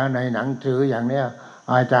ศึกษาในหนังสืออย่างเนี้ย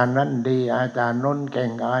อาจารย์นั้นดีอาจารย์น้นเก่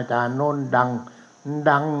งอาจารย์น้น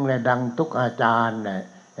ดังเลยดังทุกอาจารย์เนี่ย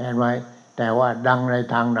เห็นไหมแต่ว่าดังใน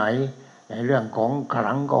ทางไหนในเรื่องของข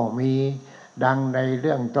ลังก็มีดังในเ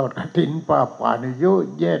รื่องทอดกฐินป้าป่านี่เยอะ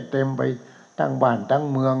แยะเต็มไปทั้งบ้านทั้ง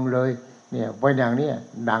เมืองเลยเนี่ยเป็นอย่างนี้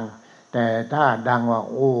ดังแต่ถ้าดังว่า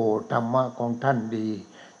โอ้ธรรมะของท่านดี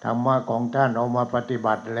ธรรมะของท่านเอามาปฏิ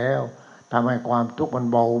บัติแล้วทำให้ความทุกข์มัน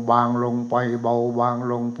เบาบางลงไป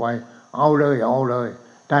เอาเลย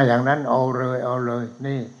ถ้าอย่างนั้นเอาเลย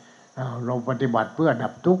นี่เราปฏิบัติเพื่อดั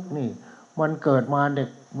บทุกข์นี่มันเกิดมาเด็ก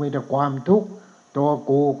มีแต่ความทุกข์ตัว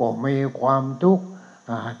กูก็มีความทุกข์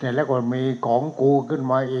แต่แล้วก็มีของกูขึ้น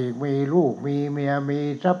มาอีกมีลูกมีเมียมี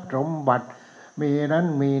ทรัพย์สมบัติมีนั้น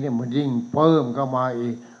มีนี่มันยิ่งเพิ่มเข้ามาอี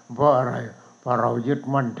กเพราะอะไรเพราะเรายึด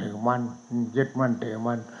มั่นถือมั่น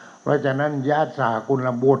เพราะฉะนั้นญาติสากุล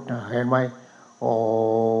บุตรเห็นไหมโอ้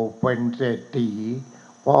เป็นเศรษฐี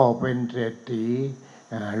พ่อเป็นเศรษฐี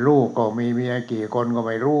ลูกก็มีเมียกี่คนก็ไ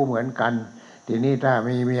ม่รู้เหมือนกันทีนี้ถ้า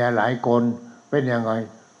มีเมียหลายคนเป็นยังไง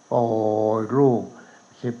โอ้ลูก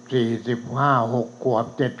14 15 6 ขวบ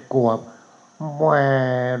 7 ขวบแม่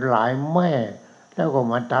หลายแม่แล้วก็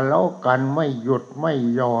มาทะเลาะกันไม่หยุดไม่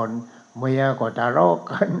หย่อนเมียก็ทะเลาะ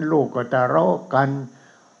กันลูกก็ทะเลาะกัน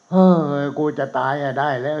กูจะตายได้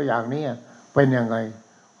แล้วอย่างนี้เป็นยังไง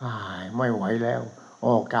ไม่ไหวแล้วอ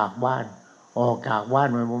อกจากบ้าน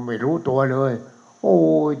มันไม่รู้ตัวเลยโอ้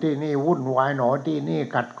ยที่นี่วุ่นวายหนอที่นี่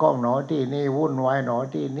กัดก้องหนอที่นี่วุ่นวายหนอ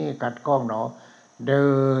ที่นี่กัดก้องหนอเดิ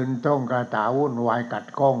นต้องกระตาวุ่นวายกัด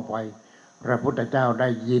ก้องไปพระพุทธเจ้าได้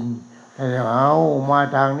ยินเอามา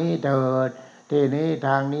ทางนี้เถิดที่นี้ท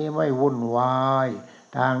างนี้ไม่วุ่นวาย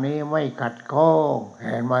ทางนี้ไม่กัดข้องเ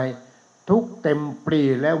ห็นไหมทุกเต็มปรี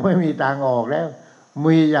แล้วไม่มีทางออกแล้ว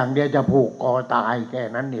มีอย่างเดียวจะผูกคอตายแค่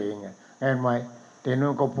นั้นเองเห็นไหมแต่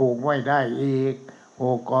นู้นก็ผูกไม่ได้อีกผู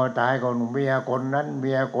กคอตายก่อนเมียคนนั้นเ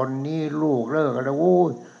มียคนนี้ลูกเลิกแล้วโอ้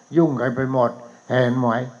ยยุ่งกันไปหมดเห็นไหม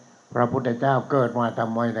พระพุทธเจ้าเกิดมาท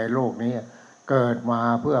ำไมในโลกนี้เกิดมา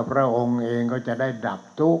เพื่อพระองค์เองก็จะได้ดับ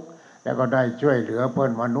ทุกข์แล้วก็ได้ช่วยเหลือเพื่อ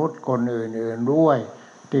นมนุษย์คนอื่นๆด้วย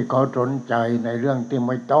ที่เขาสนใจในเรื่องที่ไ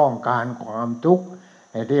ม่ต้องการความทุกข์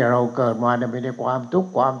ไอ้ที่เราเกิดมาเนี่ยไม่ได้ความทุกข์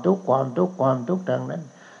ดังนั้น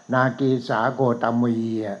นากีสาโกตมี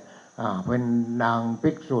เป็นนาง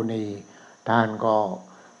ภิกษุณีท่านก็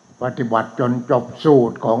ปฏิบัติจนจบสู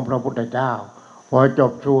ตรของพระพุทธเจ้าพอจ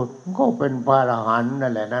บสูตรก็เป็นพระอรหันต์นั่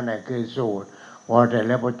นแหละคือสูตรพอแต่แ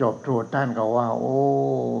ล้วพอจบสูตรท่านก็ว่าโอ้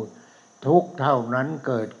ทุกเท่านั้น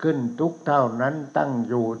เกิดขึ้นทุกเท่านั้นตั้ง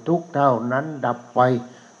อยู่ทุกเท่านั้นดับไป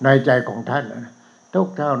ในใจของท่านทุก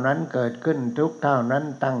เท่านั้นเกิดขึ้นทุกเท่านั้น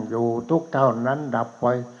ตั้งอยู่ทุกเท่านั้นดับไป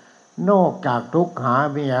นอกจากทุกข์หา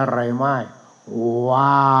มีอะไรไม่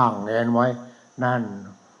ว่างเห็นไหมนั่น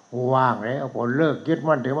ว่างแล้วพอเลิกยึด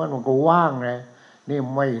มั่นถือมั่นมันก็ว่างเลยนี่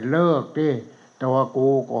ไม่เลิกที่ตัวกู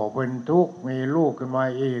ก็เป็นทุกข์มีลูกขึ้นมา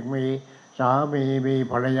อีกมีสามีมี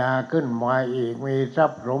ภรรยาขึ้นมาอีกมีทรั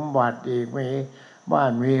พย์สมบัติอีกมีบ้า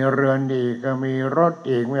นมีเรือนอีกก็มีรถ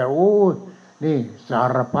อีกมีนี่สา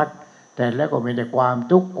รพัดแต่แล้วก็มีแต่ความ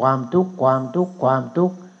ทุกข์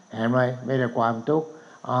เห็นไหมไม่ได้ความทุกข์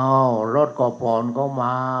รถก็ผ่อนก็ม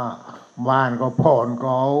าบ้านก็ผ่อนเข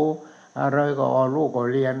าอะไรก็ลูกก็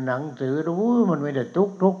เรียนหนังสือมันไม่ได้ทุก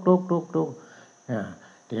ข์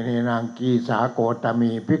ทีนี้นางกีสาโกต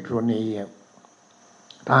มีภิกษุณี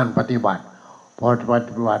ท่านปฏิบัติ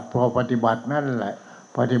พอปฏิบัตินั่นแหละ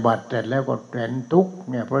ปฏิบัติเสร็จแล้วก็เห็นทุกข์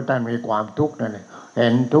เนี่ยเพราะท่านมีความทุกข์นั่นแหละเห็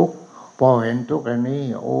นทุกข์พอเห็นทุกข์อันนี้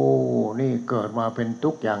โอ้นี่เกิดมาเป็นทุ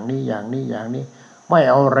กข์อย่างนี้ไม่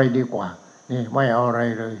เอาอะไรดีกว่านี่ไม่เอาอะไร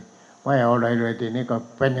เลยทีนี้ก็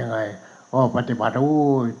เป็นยังไงปฏิบัติ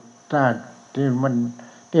ถ้าที่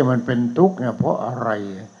มันเป็นทุกข์เนี่ยเพราะอะไร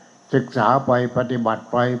ศึกษาไปปฏิบัติ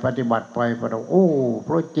ไปเพ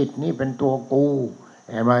ราะจิตนี่เป็นตัวกู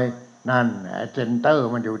เห็นไหมนั่นเซนเตอร์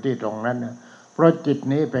มันอยู่ที่ตรงนั้นนะเพราะจิต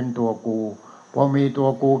นี้เป็นตัวกูพอมีตัว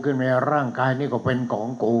กูขึ้นมาร่างกายนี่ก็เป็นของ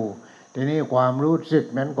กูทีนี้ความรู้สึก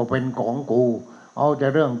นั้นก็เป็นของกูเอาแต่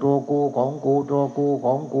เรื่องตัวกูของกูตัวกูข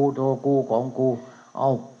องกูตัวกูของกูเอา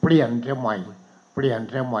เปลี่ยนเสียใหม่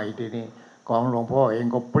ทีนี้ของหลวงพ่อเอง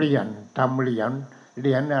ก็เปลี่ยนทำเหรีย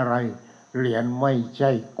ญอะไรเหรียญไม่ใ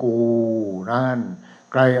ช่กูนั่น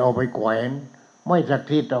ใครเอาไปแขวนไม่สัก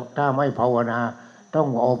ทีถ้าไม่ภาวนาต้อง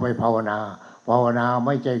เอาไปภาวนาไ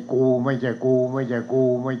ม่ใช่กู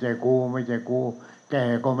แก่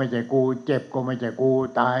ก็ไม่ใช่กูเจ็บก็ไม่ใช่กู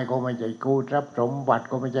ตายก็ไม่ใช่กูทรัพย์สมบัติ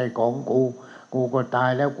ก็ไม่ใช่ของกูกูก็ตาย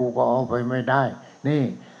แล้วกูก็เอาไปไม่ได้นี่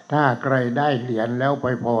ถ้าใครได้เหรียญแล้วไป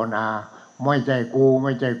ภาวนาไม่ใช่กูไ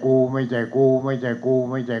ม่ใช่กูไม่ใช่กูไม่ใช่กู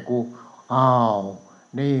ไม่ใช่กูอ้าว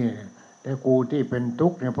นี่แต่กูที่เป็นทุ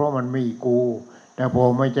กข์เนี่ยเพราะมันมีกูแต่พอ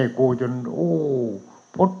ไม่ใช่กูจนโอ้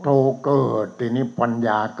พุทโธเกิดทีนี้ปัญญ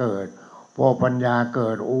าเกิดพอปัญญาเกิ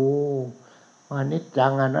ดโอ้อนิจจั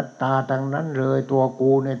งอนัตตาทั้งนั้นเลยตัว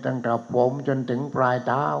กูในตั้งแต่ผมจนถึงปลายเ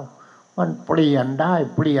ท้ามันเปลี่ยนได้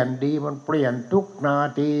เปลี่ยนดีมันเปลี่ยนทุกนา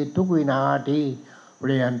ทีทุกวินาทีเป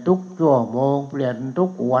ลี่ยนทุกชั่วโมงเปลี่ยนทุ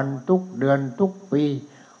กวันทุกเดือนทุกปี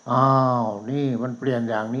อ้าวนี่มันเปลี่ยน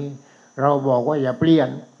อย่างนี้เราบอกว่าอย่าเปลี่ยน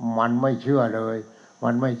มันไม่เชื่อเลยมั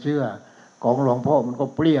นไม่เชื่อของหลวงพ่อมันก็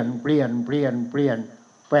เปลี่ยน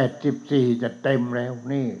84จะเต็มแล้ว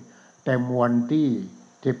นี่เต็มวันที่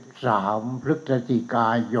13 พฤศจิกา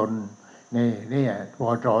ยนนี่พ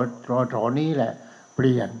ศนี้แหละเป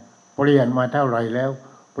ลี่ยนมาเท่าไหร่แล้ว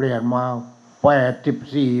เปลี่ยนมา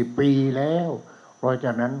84 ปีแล้วเพราะฉ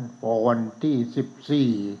ะนั้นพอวันที่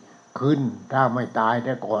14ขึ้นถ้าไม่ตายแ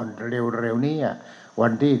ต่ก่อนเร็วๆนี้วั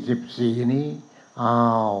นที่14นี้อ้า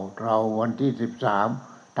วเราวันที่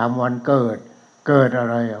13ทำวันเกิดอะ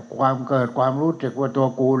ไรความรู้สึกว่าตัว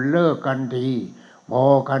กูเลิกกันทีพอ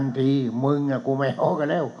กันทีมึงกูไม่เอากัน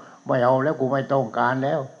แล้วไม่เอาแล้วกูไม่ต้องการแ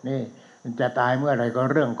ล้วนี่จะตายเมื่อไหร่ก็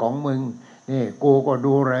เรื่องของมึงนี่กูก็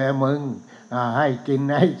ดูแลมึงให้กิน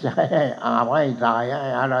ให้ใช้ให้อาบให้ถ่ายให้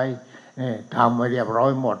อะไรนี่ทำไปเรียบร้อ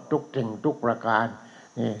ยหมดทุกสิ่งทุกประการ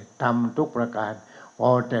นี่ทำทุกประการพอ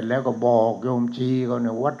เสร็จแล้วก็บอกโยมชีเขาเ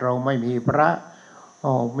นี่ยวัดเราไม่มีพระ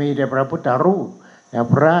มีแต่พระพุทธรูปแต่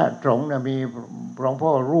พระสงฆ์เนี่ยมีหลวงพ่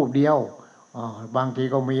อรูปเดียวบางที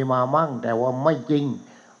ก็มีมามั่งแต่ว่าไม่จริง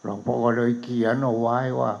หลวงพ่อก็เลยเขียนเอาไว้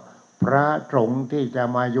ว่าพระสงฆ์ที่จะ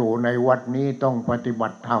มาอยู่ในวัดนี้ต้องปฏิบั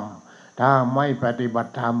ติธรรมถ้าไม่ปฏิบั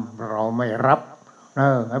ติธรรมเราไม่รับ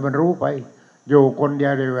ให้มันรู้ไปอยู่คนเดีย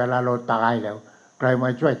วในเวลาเราตายแล้วใครมา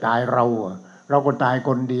ช่วยตายเราก็ตายค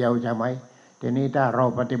นเดียวใช่ไหมทีนี้ถ้าเรา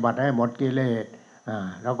ปฏิบัติให้หมดกิเลส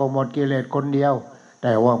เราก็หมดกิเลสคนเดียวแ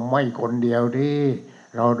ต่ว่าไม่คนเดียวที่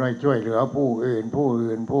เราได้ช่วยเหลือผู้อื่น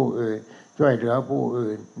ช่วยเหลือผู้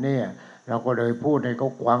อื่นเนี่ยเราก็เลยพูดให้เขา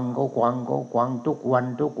ควังทุกวั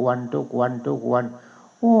น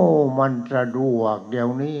โอ้มันสะดวกเดี๋ยว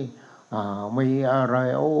นี้มีอะไร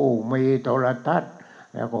มีโทรทัศน์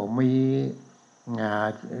แล้วก็มี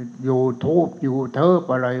YouTube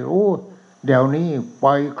อะไรเดี๋ยวนี้ไป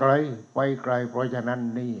ไกลเพราะฉะนั้น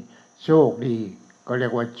นี่โชคดีก็เรีย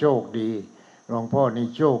กว่าโชคดีหลวงพ่อนี่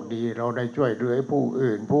โชคดีเราได้ช่วยเหลือผู้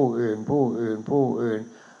อื่น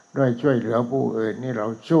ด้วยช่วยเหลือผู้อื่นนี่เรา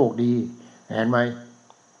โชคดีเห็นไหม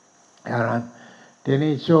ครับที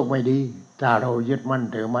นี้โชคไม่ดีถ้าเรายึดมั่น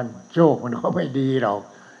ถือมั่นโชคมันก็ไม่ดีหรอก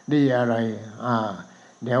ดีอะไร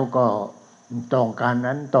เดี๋ยวก็ต้องการ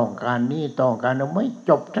นั้นต้องการนี้ต้องการนั้นไม่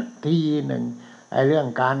จบสักทีหนึ่งไอ้เรื่อง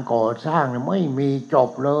การก่อสร้างไม่มีจบ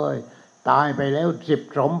เลยตายไปแล้ว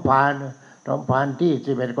10 สมภารที่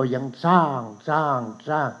11ก็ยังสร้าง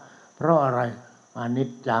เพราะอะไรอนิจ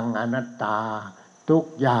จังอนัตตาทุก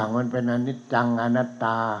อย่างมันเป็นอนิจจังอนัตต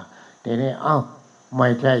าทีนี้ไม่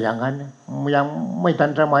ใช่อย่างนั้นยังไม่ทั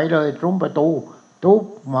นสมัยเลยซุ้มประตูทุบ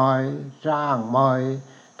ใหม่สร้างใหม่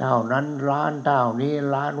เท่านั้นล้านเท่านี้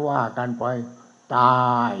ล้านว่ากันไปต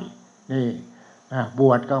ายนี่บ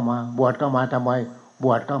วชก็มาทำไมบ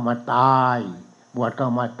วชก็มาตาย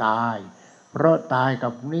เพราะตายกั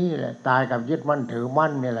บนี่แหละตายกับยึดมั่นถือมั่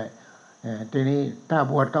นนี่แหละทีนี้ถ้า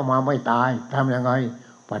บวชก็มาไม่ตายทำยังไง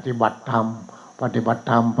ปฏิบัติธรรมปฏิบัติ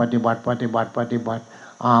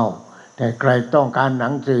แต่ใครต้องการหนั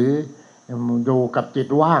งสืออยู่กับจิต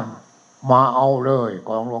ว่างมาเอาเลยข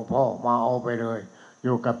องหลวงพ่อมาเอาไปเลยอ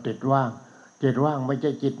ยู่กับจิตว่างไม่ใ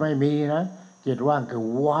ช่จิตไม่มีนะจิตว่างคือ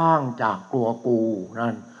ว่างจากตัวกู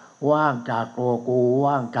นั่นว่างจากตัวกู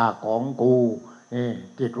ว่างจากของกูนี่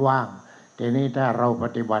จิตว่างทีนี้ถ้าเราป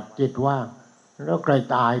ฏิบัติจิตว่างแล้วใคร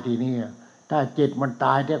ตายทีนี้ถ้าจิตมันต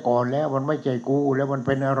ายแต่ก่อนแล้วมันไม่ใช่กูแล้วมันเ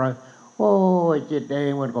ป็นอะไรโอ้ยจิตเอ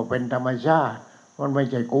งมันก็เป็นธรรมชาติมันไม่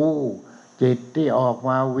ใช่กูจิตที่ออกม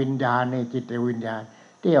าวิญญาณนี่จิตวิญญาณ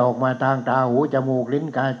ที่ออกมาทางตาหูจมูกลิ้น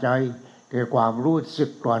กายใจคือความรู้สึก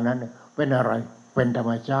ตัวนั้นเป็นอะไรเป็นธรร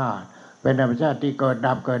มชาติที่เกิด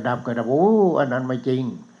ดับโอ้อันนั้นไม่จริง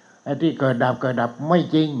ไอ้ที่เกิดดับไม่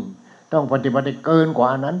จริงต้องปฏิบัติเกินกว่า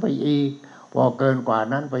นั้นไปอีกพอเกินกว่า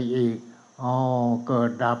นั้นไปอีกเกิด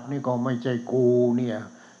ดับนี่ก็ไม่ใช่กูเนี่ย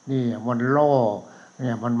นี่มันล่อเนี่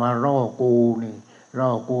ยมันมาล่อกูนี่ล่อ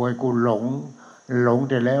กูให้กูหลง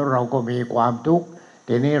แต่แล้วเราก็มีความทุกข์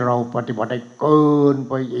ทีนี้เราปฏิบัติได้เกิน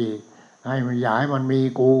ไปอีกให้มันอย่าให้มันมี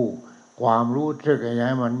กู ความรู้สึกอย่าใ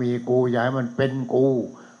ห้มันมีกูอย่าให้มันเป็นกู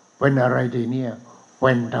เป็นอะไรทีเนี้ยเ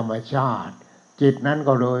ป็นธรรมชาติจิตนั้น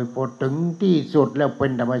ก็เลยพอถึงที่สุดแล้วเป็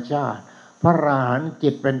นธรรมชาติพระอรหันต์จิ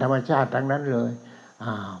ตเป็นธรรมชาติทั้งนั้นเลย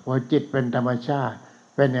พอจิตเป็นธรรมชาติ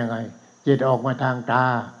เป็นยังไงจิตออกมาทางตา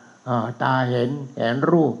ตาเห็น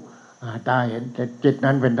รูปตาเห็นแต่จิต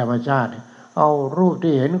นั้นเป็นธรรมชาติเอารูป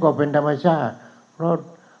ที่เห็นก็เป็นธรรมชาติเพราะ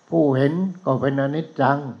ผู้เห็นก็เป็นอนิจ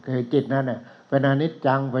จังคือจิตนั้นน่ะเป็นอนิจ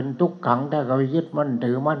จังเป็นทุกขังถ้าเรายึดมั่น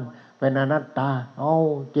ถือมั่นเป็นอนัตตาเอา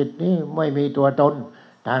จิตนี้ไม่มีตัวตน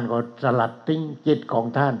ท่านก็สลัดทิ้งจิตของ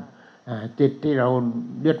ท่านจิตที่เรา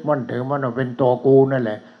ยึดมั่นถือมั่นว่าเป็นตัวกูนั่นแ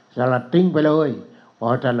หละสลัดทิ้งไปเลยพอ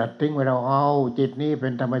สลัดทิ้งไปเราเอาจิตนี้เป็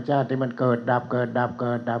นธรรมชาติที่มันเกิดดับเกิดดับเ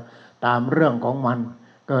กิดดับตามเรื่องของมัน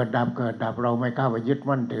เกิดดับเกิดดับเราไม่เข้าไปยึด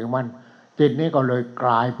มั่นถือมั่นจิตนี้ก็เลยกล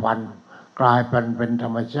ายพันธุ์เป็นธร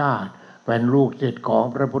รมชาติเป็นลูกศิษย์ของ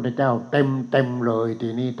พระพุทธเจ้าเต็มเลยที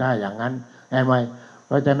นี้ถ้าอย่างนั้นเห็นไหมเ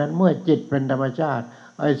พราะฉะนั้นเมื่อจิตเป็นธรรมชาติ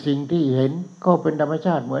ไอ้สิ่งที่เห็นก็เป็นธรรมช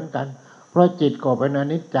าติเหมือนกันเพราะจิตก็เป็นอ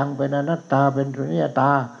นิจจังเป็นอนัตตาเป็นสุญญต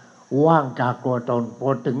าว่างจากตัวตนพอ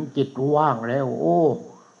ถึงจิตว่างแล้วโอ้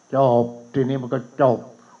จบทีนี้มันก็จบ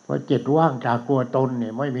เพราะจิตว่างจากตัวตน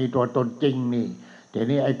นี่ไม่มีตัวตนจริงนี่ที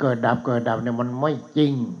นี้ไอ้เกิดดับเนี่ยมันไม่จริ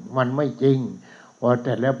งพอแ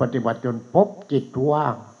ต่แล้วปฏิบัติจนพบจิตว่า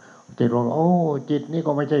งจิตว่างโอ้จิตนี่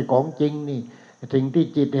ก็ไม่ใช่ของจริงนี่สิ่งที่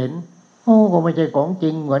จิตเห็นโอ้ก็ไม่ใช่ของจริ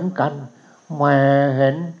งเหมือนกันแม่เห็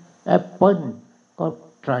นแอปเปิ้ลก็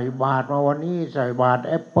ใส่บาตรมาวันนี้ใส่บาตร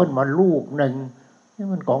แอปเปิ้ลมาลูกหนึ่งนี่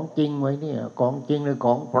มันของจริงไว้เนี่ยของจริงหรือข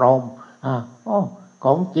องปลอมอ๋อข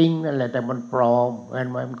องจริงนั่นแหละแต่มันปลอมเห็น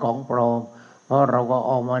ไหมมันของปลอมเพราะเราก็เ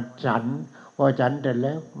อามาฉันพอฉันเสร็จแ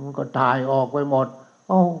ล้วมันก็ถ่ายออกไปหมด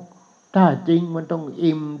โอ้ถ้าจริงมันต้อง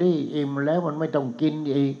อิ่มดิอิ่มแล้วมันไม่ต้องกิน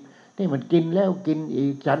อีกนี่มันกินแล้วกินอี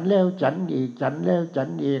กฉันแล้วฉันอีกฉันแล้วฉัน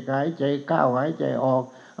อีกหายใจเข้าหายใจออก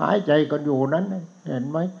หายใจกันอยู่นั้นเห็น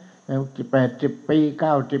ไหม80 ปี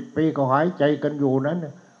90 ปีก็หายใจกันอยู่นั้น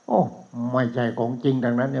โอ้ไม่ใช่ของจริงดั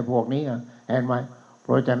งนั้นเนี่ยพวกนี้เห็นไหมเพ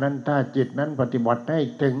ราะฉะนั้นถ้าจิตนั้นปฏิบัติให้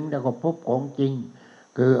ถึงแล้วก็พบของจริง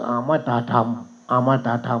คืออมตะธรรม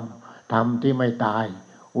ธรรมที่ไม่ตาย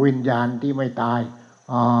วิญญาณที่ไม่ตาย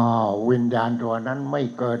วิญญาณตัวนั้นไม่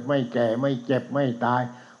เกิดไม่แก่ไม่เจ็บไม่ตาย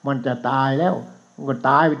มันจะตายแล้วมันก็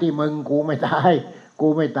ตายไปที่มึงกูไม่ตายเ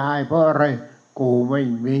พราะอะไรกูไม่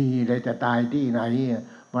มีเลยจะตายที่ไหน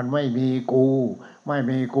มันไม่มีกู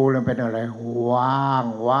แล้วเป็นอะไรว่าง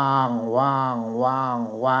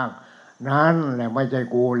นั่นแหละไม่ใช่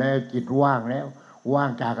กูแล้วจิตว่างแล้วว่าง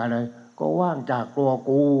จากอะไรก็ว่างจากตัว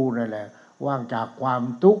กูนั่นแหละว่างจากความ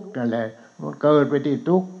ทุกข์นั่นแหละมันเกิดไปที่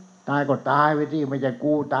ทุกข์ตายก็ตายไปที่ไม่ใช่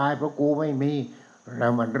กูตายเพราะกูไม่มีแล้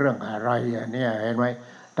วมันเรื่องอะไรเนี่ยเห็นไหม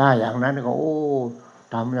ถ้าอย่างนั้นก็โอ้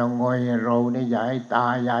ทำยังไงเรานี่อย่าให้ตา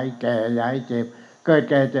ยอย่าให้แก่อย่าให้เจ็บเกิด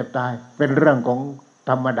แก่เจ็บตายเป็นเรื่องของ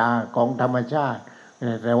ธรรมดาของธรรมชาติ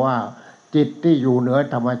แต่ว่าจิตที่อยู่เหนือ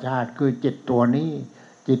ธรรมชาติคือจิตตัวนี้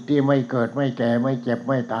จิตที่ไม่เกิดไม่แก่ไม่เจ็บ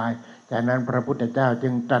ไม่ตายฉะนั้นพระพุทธเจ้าจึ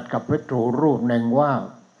งตรัสกับภิกษุรูปหนึ่งว่า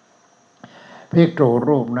ภิกษุ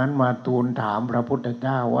รูปนั้นมาทูลถามพระพุทธเ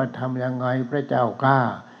จ้าว่าทำยังไงพระเจ้าข้า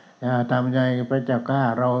ทำยังไงพระเจ้าข้า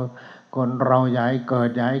คนเราอย่าให้เกิด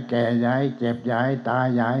อย่าให้แก่อย่าให้เจ็บอย่าให้ตาย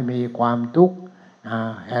อย่าให้มีความทุกข์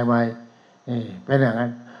เห็นไหมเป็นอย่างนั้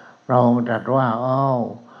นเราตรัสว่า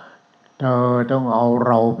เธอต้องเอาเ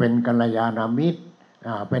ราเป็นกัลยาณมิตร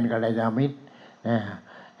เป็นกัลยาณมิตร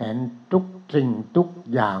เห็นทุกสิ่งทุก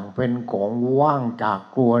อย่างเป็นของว่างจาก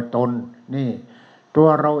ตัวตนนี่ตัว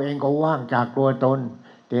เราเองก็ว่างจากตัวตน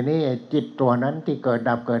ทีนี้จิตตัวนั้นที่เกิด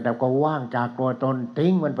ดับก็ว่างจากตัวตนทิ้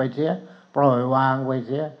งมันไปเสียปล่อยวางไปเ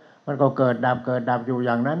สียมันก็เกิดดับอยู่อ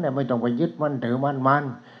ย่างนั้นเนี่ยไม่ต้องไปยึดมั่นถือมัน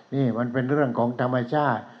นี่มันเป็นเรื่องของธรรมชา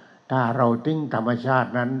ติถ้าเราทิ้งธรรมชาติ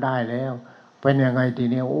นั้นได้แล้วเป็นยังไงที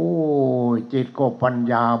นี้โอ้จิตก็ปัญ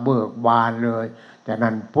ญาเบิกบานเลยแต่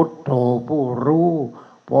นั้นพุทโธผู้รู้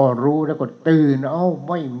พอรู้แล้วก็ตื่น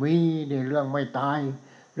ไม่มีนี่เรื่องไม่ตาย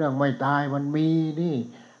มันมีนี่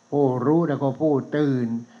ผู้รู้แล้วก็ผู้ตื่น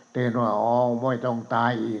ว่าไม่ต้องตา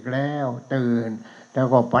ยอีกแล้วตื่นแล้ว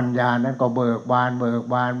ก็ปัญญานั้นก็เบิกบาน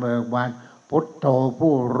พุทโธ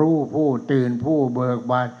ผู้รู้ผู้ตื่นผู้เบิก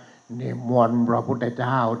บานนิมนต์พระพุทธเ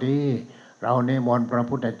จ้าดิเรานิมนต์พระ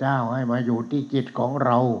พุทธเจ้าให้มาอยู่ที่จิตของเ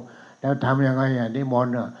ราแล้วทำยังไงนิมน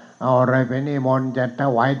ต์เอาอะไรไปนิมนต์จะถ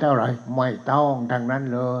วายเท่าไหร่ไม่ต้องทางนั้น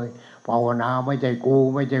เลยภาวนาไม่ใช่กู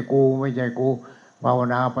ภาว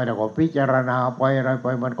นาไปแล้วก็พิจารณาไปอะไรไป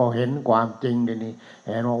มันก็เห็นความจริงทีนี้เ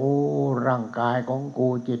ห็นว่าร่างกายของกู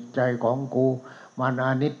จิตใจของกูมันอ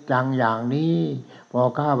นิจจังอย่างนี้พอ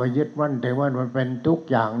ข้าไปยึดมั่นถือว่ามันเป็นทุกข์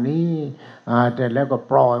อย่างนี้เสร็จแล้วก็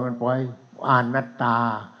ปล่อยมันไปอนัตตา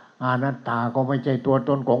อนัตตาก็ไม่ใช่ตัวต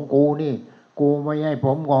นของกูนี่กูไม่ให้ผ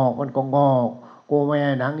มงอกมันก็งอกกูไม่ใ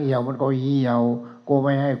ห้หนังเหี่ยวมันก็เหี่ยวกูไ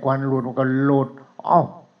ม่ให้ควันหลุดมันก็หลุดอ้าว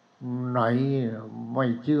ไหนไม่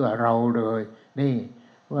เชื่อเราเลยนี่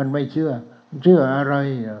มันไม่เชื่ออะไร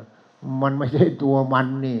มันไม่ใช่ตัวมัน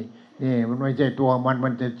นี่มันไม่ใช่ตัวมั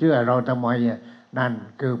นจะเชื่อเราทำไมนั่น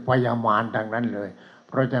คือพยามารทางนั้นเลย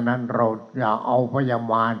เพราะฉะนั้นเราอย่าเอาพยา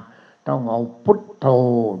มารต้องเอาพุทโธ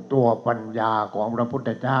ตัวปัญญาของพระพุทธ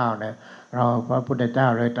เจ้านะเราพระพุทธเจ้า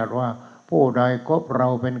เลยตรัสว่าผู้ใดคบเรา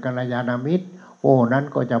เป็นกัลยาณมิตรผู้นั้น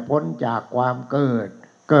ก็จะพ้นจากความเกิ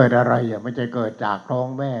ดอะไรไม่ใช่เกิดจากท้อง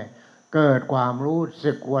แม่เกิดความรู้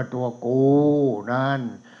สึกว่าตัวกูนั่น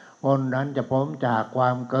คนนั้นจะพ้นจากควา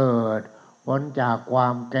มเกิดพ้นจากควา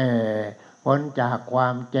มแก่พ้นจากควา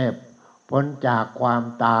มเจ็บพ้นจากความ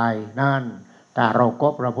ตายนั่นแต่เราค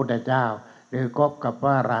บพระพุทธเจ้าหรือคบกับพร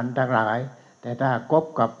ะอรหันต์ทั้งหลายแต่ถ้าคบ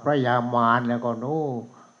กับพระยามารแล้วก็นู้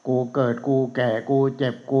กูเกิดกูแก่กูเจ็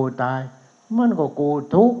บกูตายมันก็กู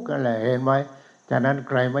ทุกข์กันแหละเห็นไหมฉะนั้นใ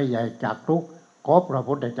ครไม่ใหญ่จากทุกข์คบพระ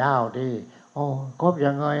พุทธเจ้าที่โอ้คบ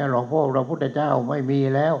ยังไงหลวงพ่อพระพุทธเจ้าไม่มี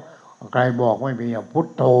แล้วใครบอกไม่มีพุท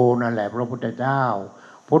โธนั่นแหละพระพุทธเจ้า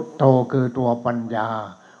พุทโธคือตัวปัญญา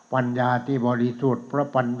ที่บริสุทธิ์พระ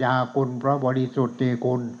ปัญญาคุณพระบริสุทธิ์ที่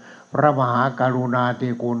คุณพระมหากรุณาธิ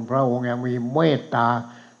คุณพระองค์ยังมีเมตตา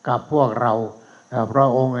กับพวกเราพระ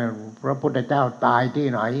องค์พระพุทธเจ้าตายที่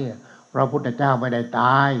ไหนพระพุทธเจ้าไม่ได้ต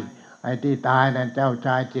ายไอ้ที่ตายนั้นเจ้าช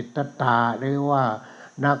ายสิทธัตถะหรือว่า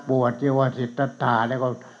นักบวชที่ว่าสิทธัตถะแล้วก็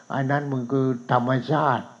ไอ้นั้นมึงคือธรรมชา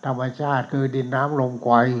ติคือดินน้ำลมไฟ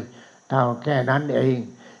เท่าแค่นั้นเอง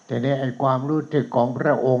แต่เนี่ยไอ้ความรู้สึกของพร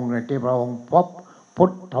ะองค์เนี่ยที่พระองค์พบพุ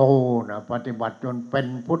ทโธนะปฏิบัติจนเป็น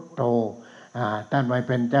พุทโธท่านไม่เ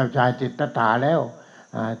ป็นเจ้าชายสิทธัตถะแล้ว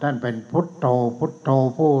ท่านเป็นพุทโธ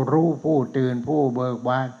ผู้รู้ผู้ตื่นผู้เบิกบ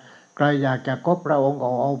านใครอยากจะคบพระองค์ก็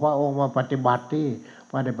เอาพระองค์มาปฏิบัติที่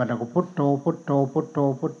ปฏิบัติก็พุทโธนี่พุท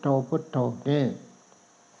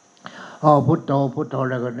โธ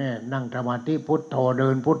แล้วก็เนี่ยนั่งสมาธิพุทโธเดิ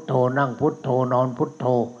นพุทโธนั่งพุทโธนอนพุทโธ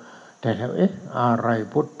แต่แล้วอะไร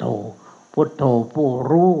พุทโธผู้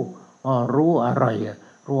รู้อะไร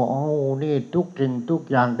รู้นี่ทุกสิ่งทุก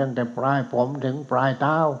อย่างตั้งแต่ปลายผมถึงปลายเ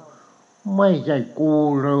ท้าไม่ใช่กู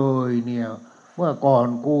เลยเนี่ยเมื่อก่อน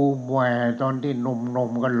กูแหวตอนที่หนุ่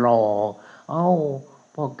มกันหล่อ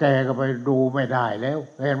พอแกก็ไปดูไม่ได้แล้ว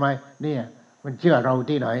เห็นไหมเนี่ยมันเชื่อเรา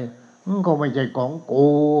ที่ไหนก็ไม่ใช่ของกู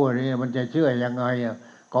เนี่ยมันจะเชื่อยังไง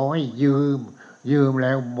ก็ให้ยืมแ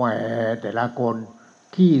ล้วแหมแต่ละคน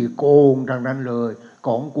ขี้โกงทั้งนั้นเลยข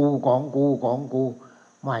องกู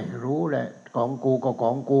ไม่รู้แหละของกูก็ข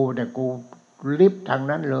องกูแต่กูลิบทั้ง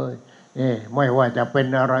นั้นเลยไม่ว่าจะเป็น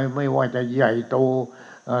อะไรไม่ว่าจะใหญ่โต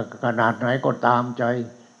ขนาดไหนก็ตามใจ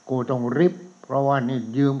กูต้องริบเพราะว่านี่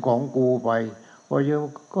ยืมของกูไปพอยืม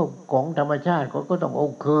ก็ของธรรมชาติก็ต้องเอา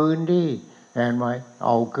คืนดิเห็นไหมเอ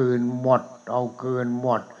าคืนหมด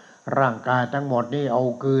ร่างกายทั้งหมดนี่เอา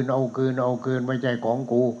คืนไม่ใช่ของ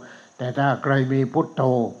กูแต่ถ้าใครมีพุทโธ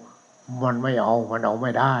มันไม่เอาไ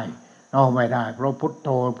ม่ได้เพราะพุทโธ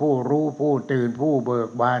ผู้รู้ผู้ตื่นผู้เบิก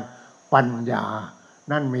บานปัญญา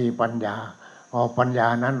นั่นมีปัญญาพอปัญญา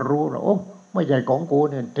นั้นรู้แล้วไม่ใช่ของกู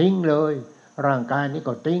เนี่ยทิ้งเลยร่างกายนี้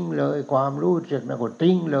ก็ทิ้งเลยความรู้สึกนั้นก็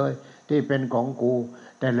ทิ้งเลยที่เป็นของกู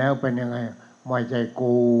แต่แล้วเป็นยังไงไม่ใช่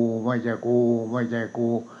กู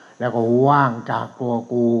แล้วก็ว่างจากตัว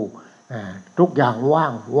กูทุกอย่างว่า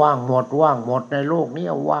งหมดในโลกนี้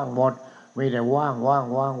ว่างหมดมีแต่ว่า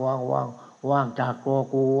งจากตัว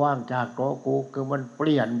กูคือมันเป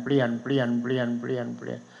ลี่ยน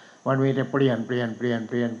มันมีแต่เปลี่ยน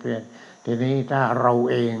ทีนี้ถ้าเรา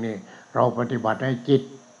เองนี่เราปฏิบัติให้จิต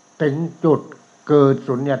ถึงจุดเกิด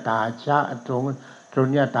สุญญตาสุญ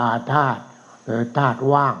ญตาธาตุ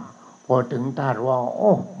ว่างพอถึงธาตุว่าง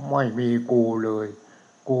ไม่มีกูเลย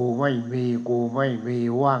กูไม่มี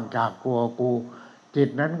ว่างจากตัวกูจิต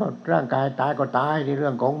นั้นก็ร่างกายตายก็ตายในเรื่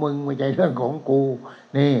องของมึงไม่ใช่เรื่องของกู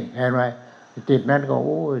นี่เห็นไหมจิตนั้นก็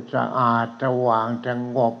สะอาดสว่างส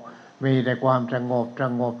งบมีแต่ความสงบเ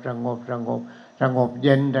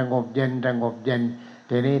ย็น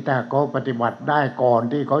ทีนี้ถ้าเขาปฏิบัติได้ก่อน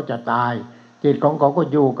ที่เขาจะตายจิตของเขาก็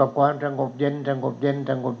อยู่กับความสงบเย็นเ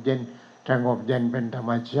ป็นธรร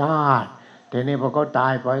มชาติทีนี้พอเขาตา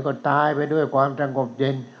ยไปก็ตายไปด้วยความสงบเย็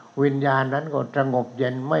นวิญญาณนั้นก็สงบเย็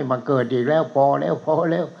นไม่มาเกิดอีกแล้วพอแล้ว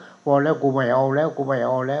กูไม่เอาแล้ว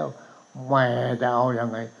แม่จะเอายัง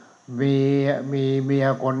ไงมีเมีย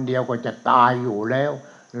คนเดียวก็จะตายอยู่แล้ว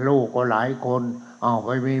ลูกก็หลายคนไป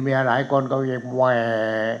มีเมียหลายคนก็ยังแหว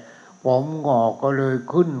ผมงอกก็เลย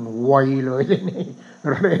ขึ้นไวเลยทีนี้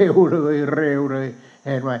เร็วเลยเ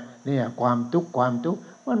ห็นไหมเนี่ยความทุกข์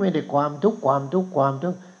มันไม่ได้ความทุกข์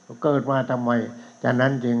เกิดมาทำไมฉะนั้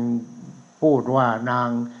นจึงพูดว่านาง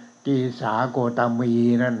กีสาโกตมี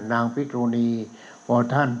นั่นนางภิกษุณีพอ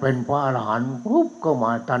ท่านเป็นพระอรหันต์ปุ๊บก็ม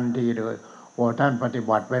าทันทีเลยพอท่านปฏิ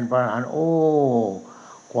บัติเป็นพระอรหันต์โอ้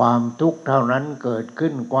ความทุกข์เท่านั้นเกิดขึ้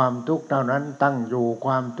นความทุกข์เท่านั้นตั้งอยู่ค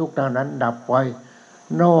วามทุกข์เท่านั้นดับไป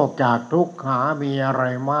นอกจากทุกข์หามีอะไร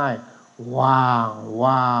ไม่ว่าง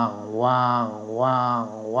ว่างว่างว่าง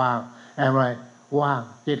ว่างอะไรว่าง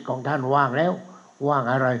จิตของท่านว่างแล้วว่าง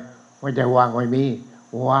อะไรไม่ใช่ว่างไม่มี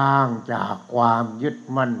ว่างจากความยึด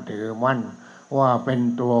มั่นถือมั่นว่าเป็น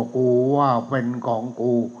ตัวกูว่าเป็นของ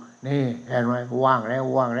กูนี่เห็นไหมว่างแล้ว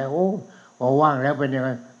ว่างแล้วโอ้พอว่างแล้วเป็นยังไง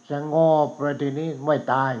สงบเลยทีนี้ไม่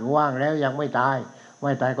ตายว่างแล้วยังไม่ตายไ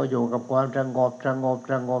ม่ตายก็อยู่กับความสงบสงบ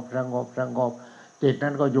สงบสงบสงบจิต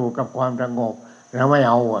นั้นก็อยู่กับความสงบแล้วไม่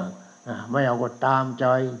เอาไม่เอาก็ตามใจ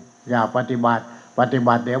อย่าปฏิบัติ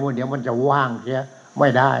เดี๋ยวมันจะว่างเสียไม่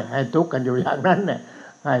ได้ให้ทุกข์กันอยู่อย่างนั้นเนี่ย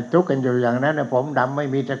ให้ทุกข์กันอยู่อย่างนั้นเนี่ยผมดำไม่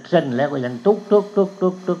มีแต่เส้นแล้วก็ยังทุก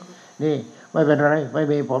ข์นี่ไม่เป็นไรไม่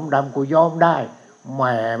มีผมดำกูยอมได้แหม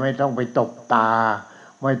ไม่ต้องไปตบตา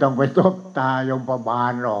ไม่ต้องไปตบตายมบา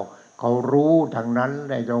ลหรอกเขารู้ทางนั้น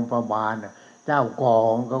ในยมบาลเจ้าขอ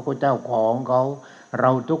งเขาก็เจ้าของเขาเร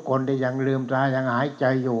าทุกคนที่ยังลืมตายังหายใจ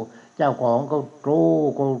อยู่เจ้าของเขารู้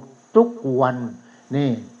ก็ทุกวันนี่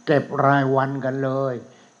เก็บรายวันกันเลย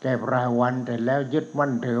เก็บรายวันเสร็จแล้วยึดมั่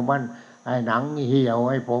นถือมั่นไอ้หนังเหี่ยว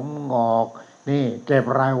ไอ้ผมงอกนี่เก็บ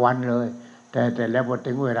รายวันเลยแต่แล้วพอ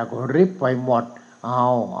ถึงเวลาก็ริบไปหมดเอ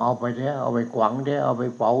าไปเถอะเอาไปขวังเถอะเอาไป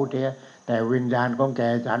เผาเถอะแต่วิญญาณของแก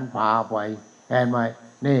ฉันพาไปเห็นไหม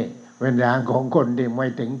นี่วิญญาณของคนที่ไม่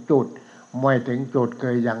ถึงจุดเค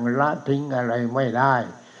ยยังละทิ้งอะไรไม่ได้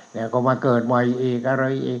แต่ก็มาเกิดใหม่อีกอะไร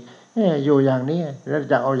อีกอยู่อย่างนี้แล้ว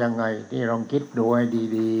จะเอายังไงที่ลองคิดดูให้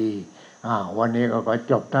ดีๆวันนี้ก็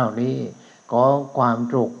จบเท่านี้ขอความ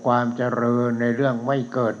สุขความเจริญในเรื่องไม่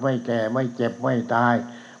เกิดไม่แก่ไม่เจ็บไม่ตาย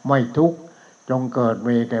ไม่ทุกข์จงเกิด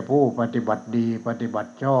มีแก่ผู้ปฏิบัติดีปฏิบั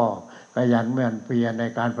ติชอบขยันหมั่นเพียรใน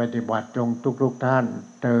การปฏิบัติจงทุกท่าน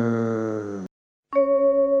เถิด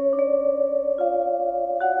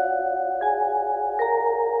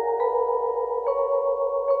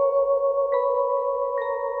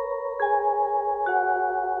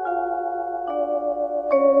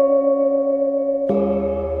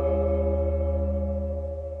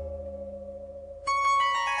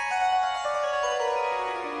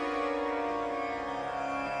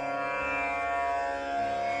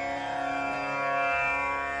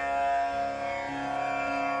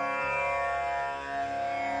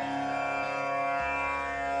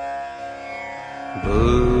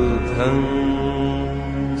बुद्धं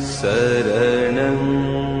शरणं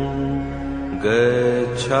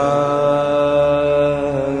गच्छामि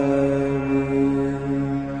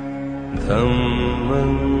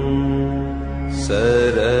धम्मं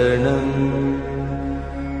शरणं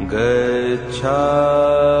गच्छामि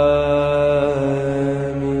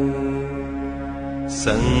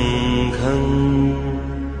संघं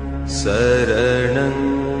शरणं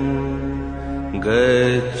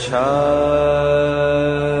गच्छामि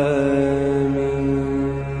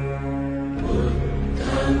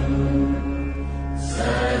बुद्धं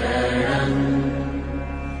शरणं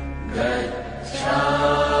गच्छामि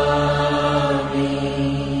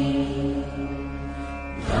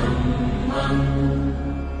धम्मं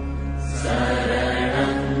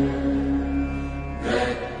शरणं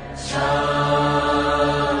गच्छामि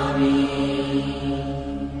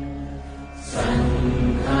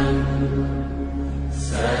संघं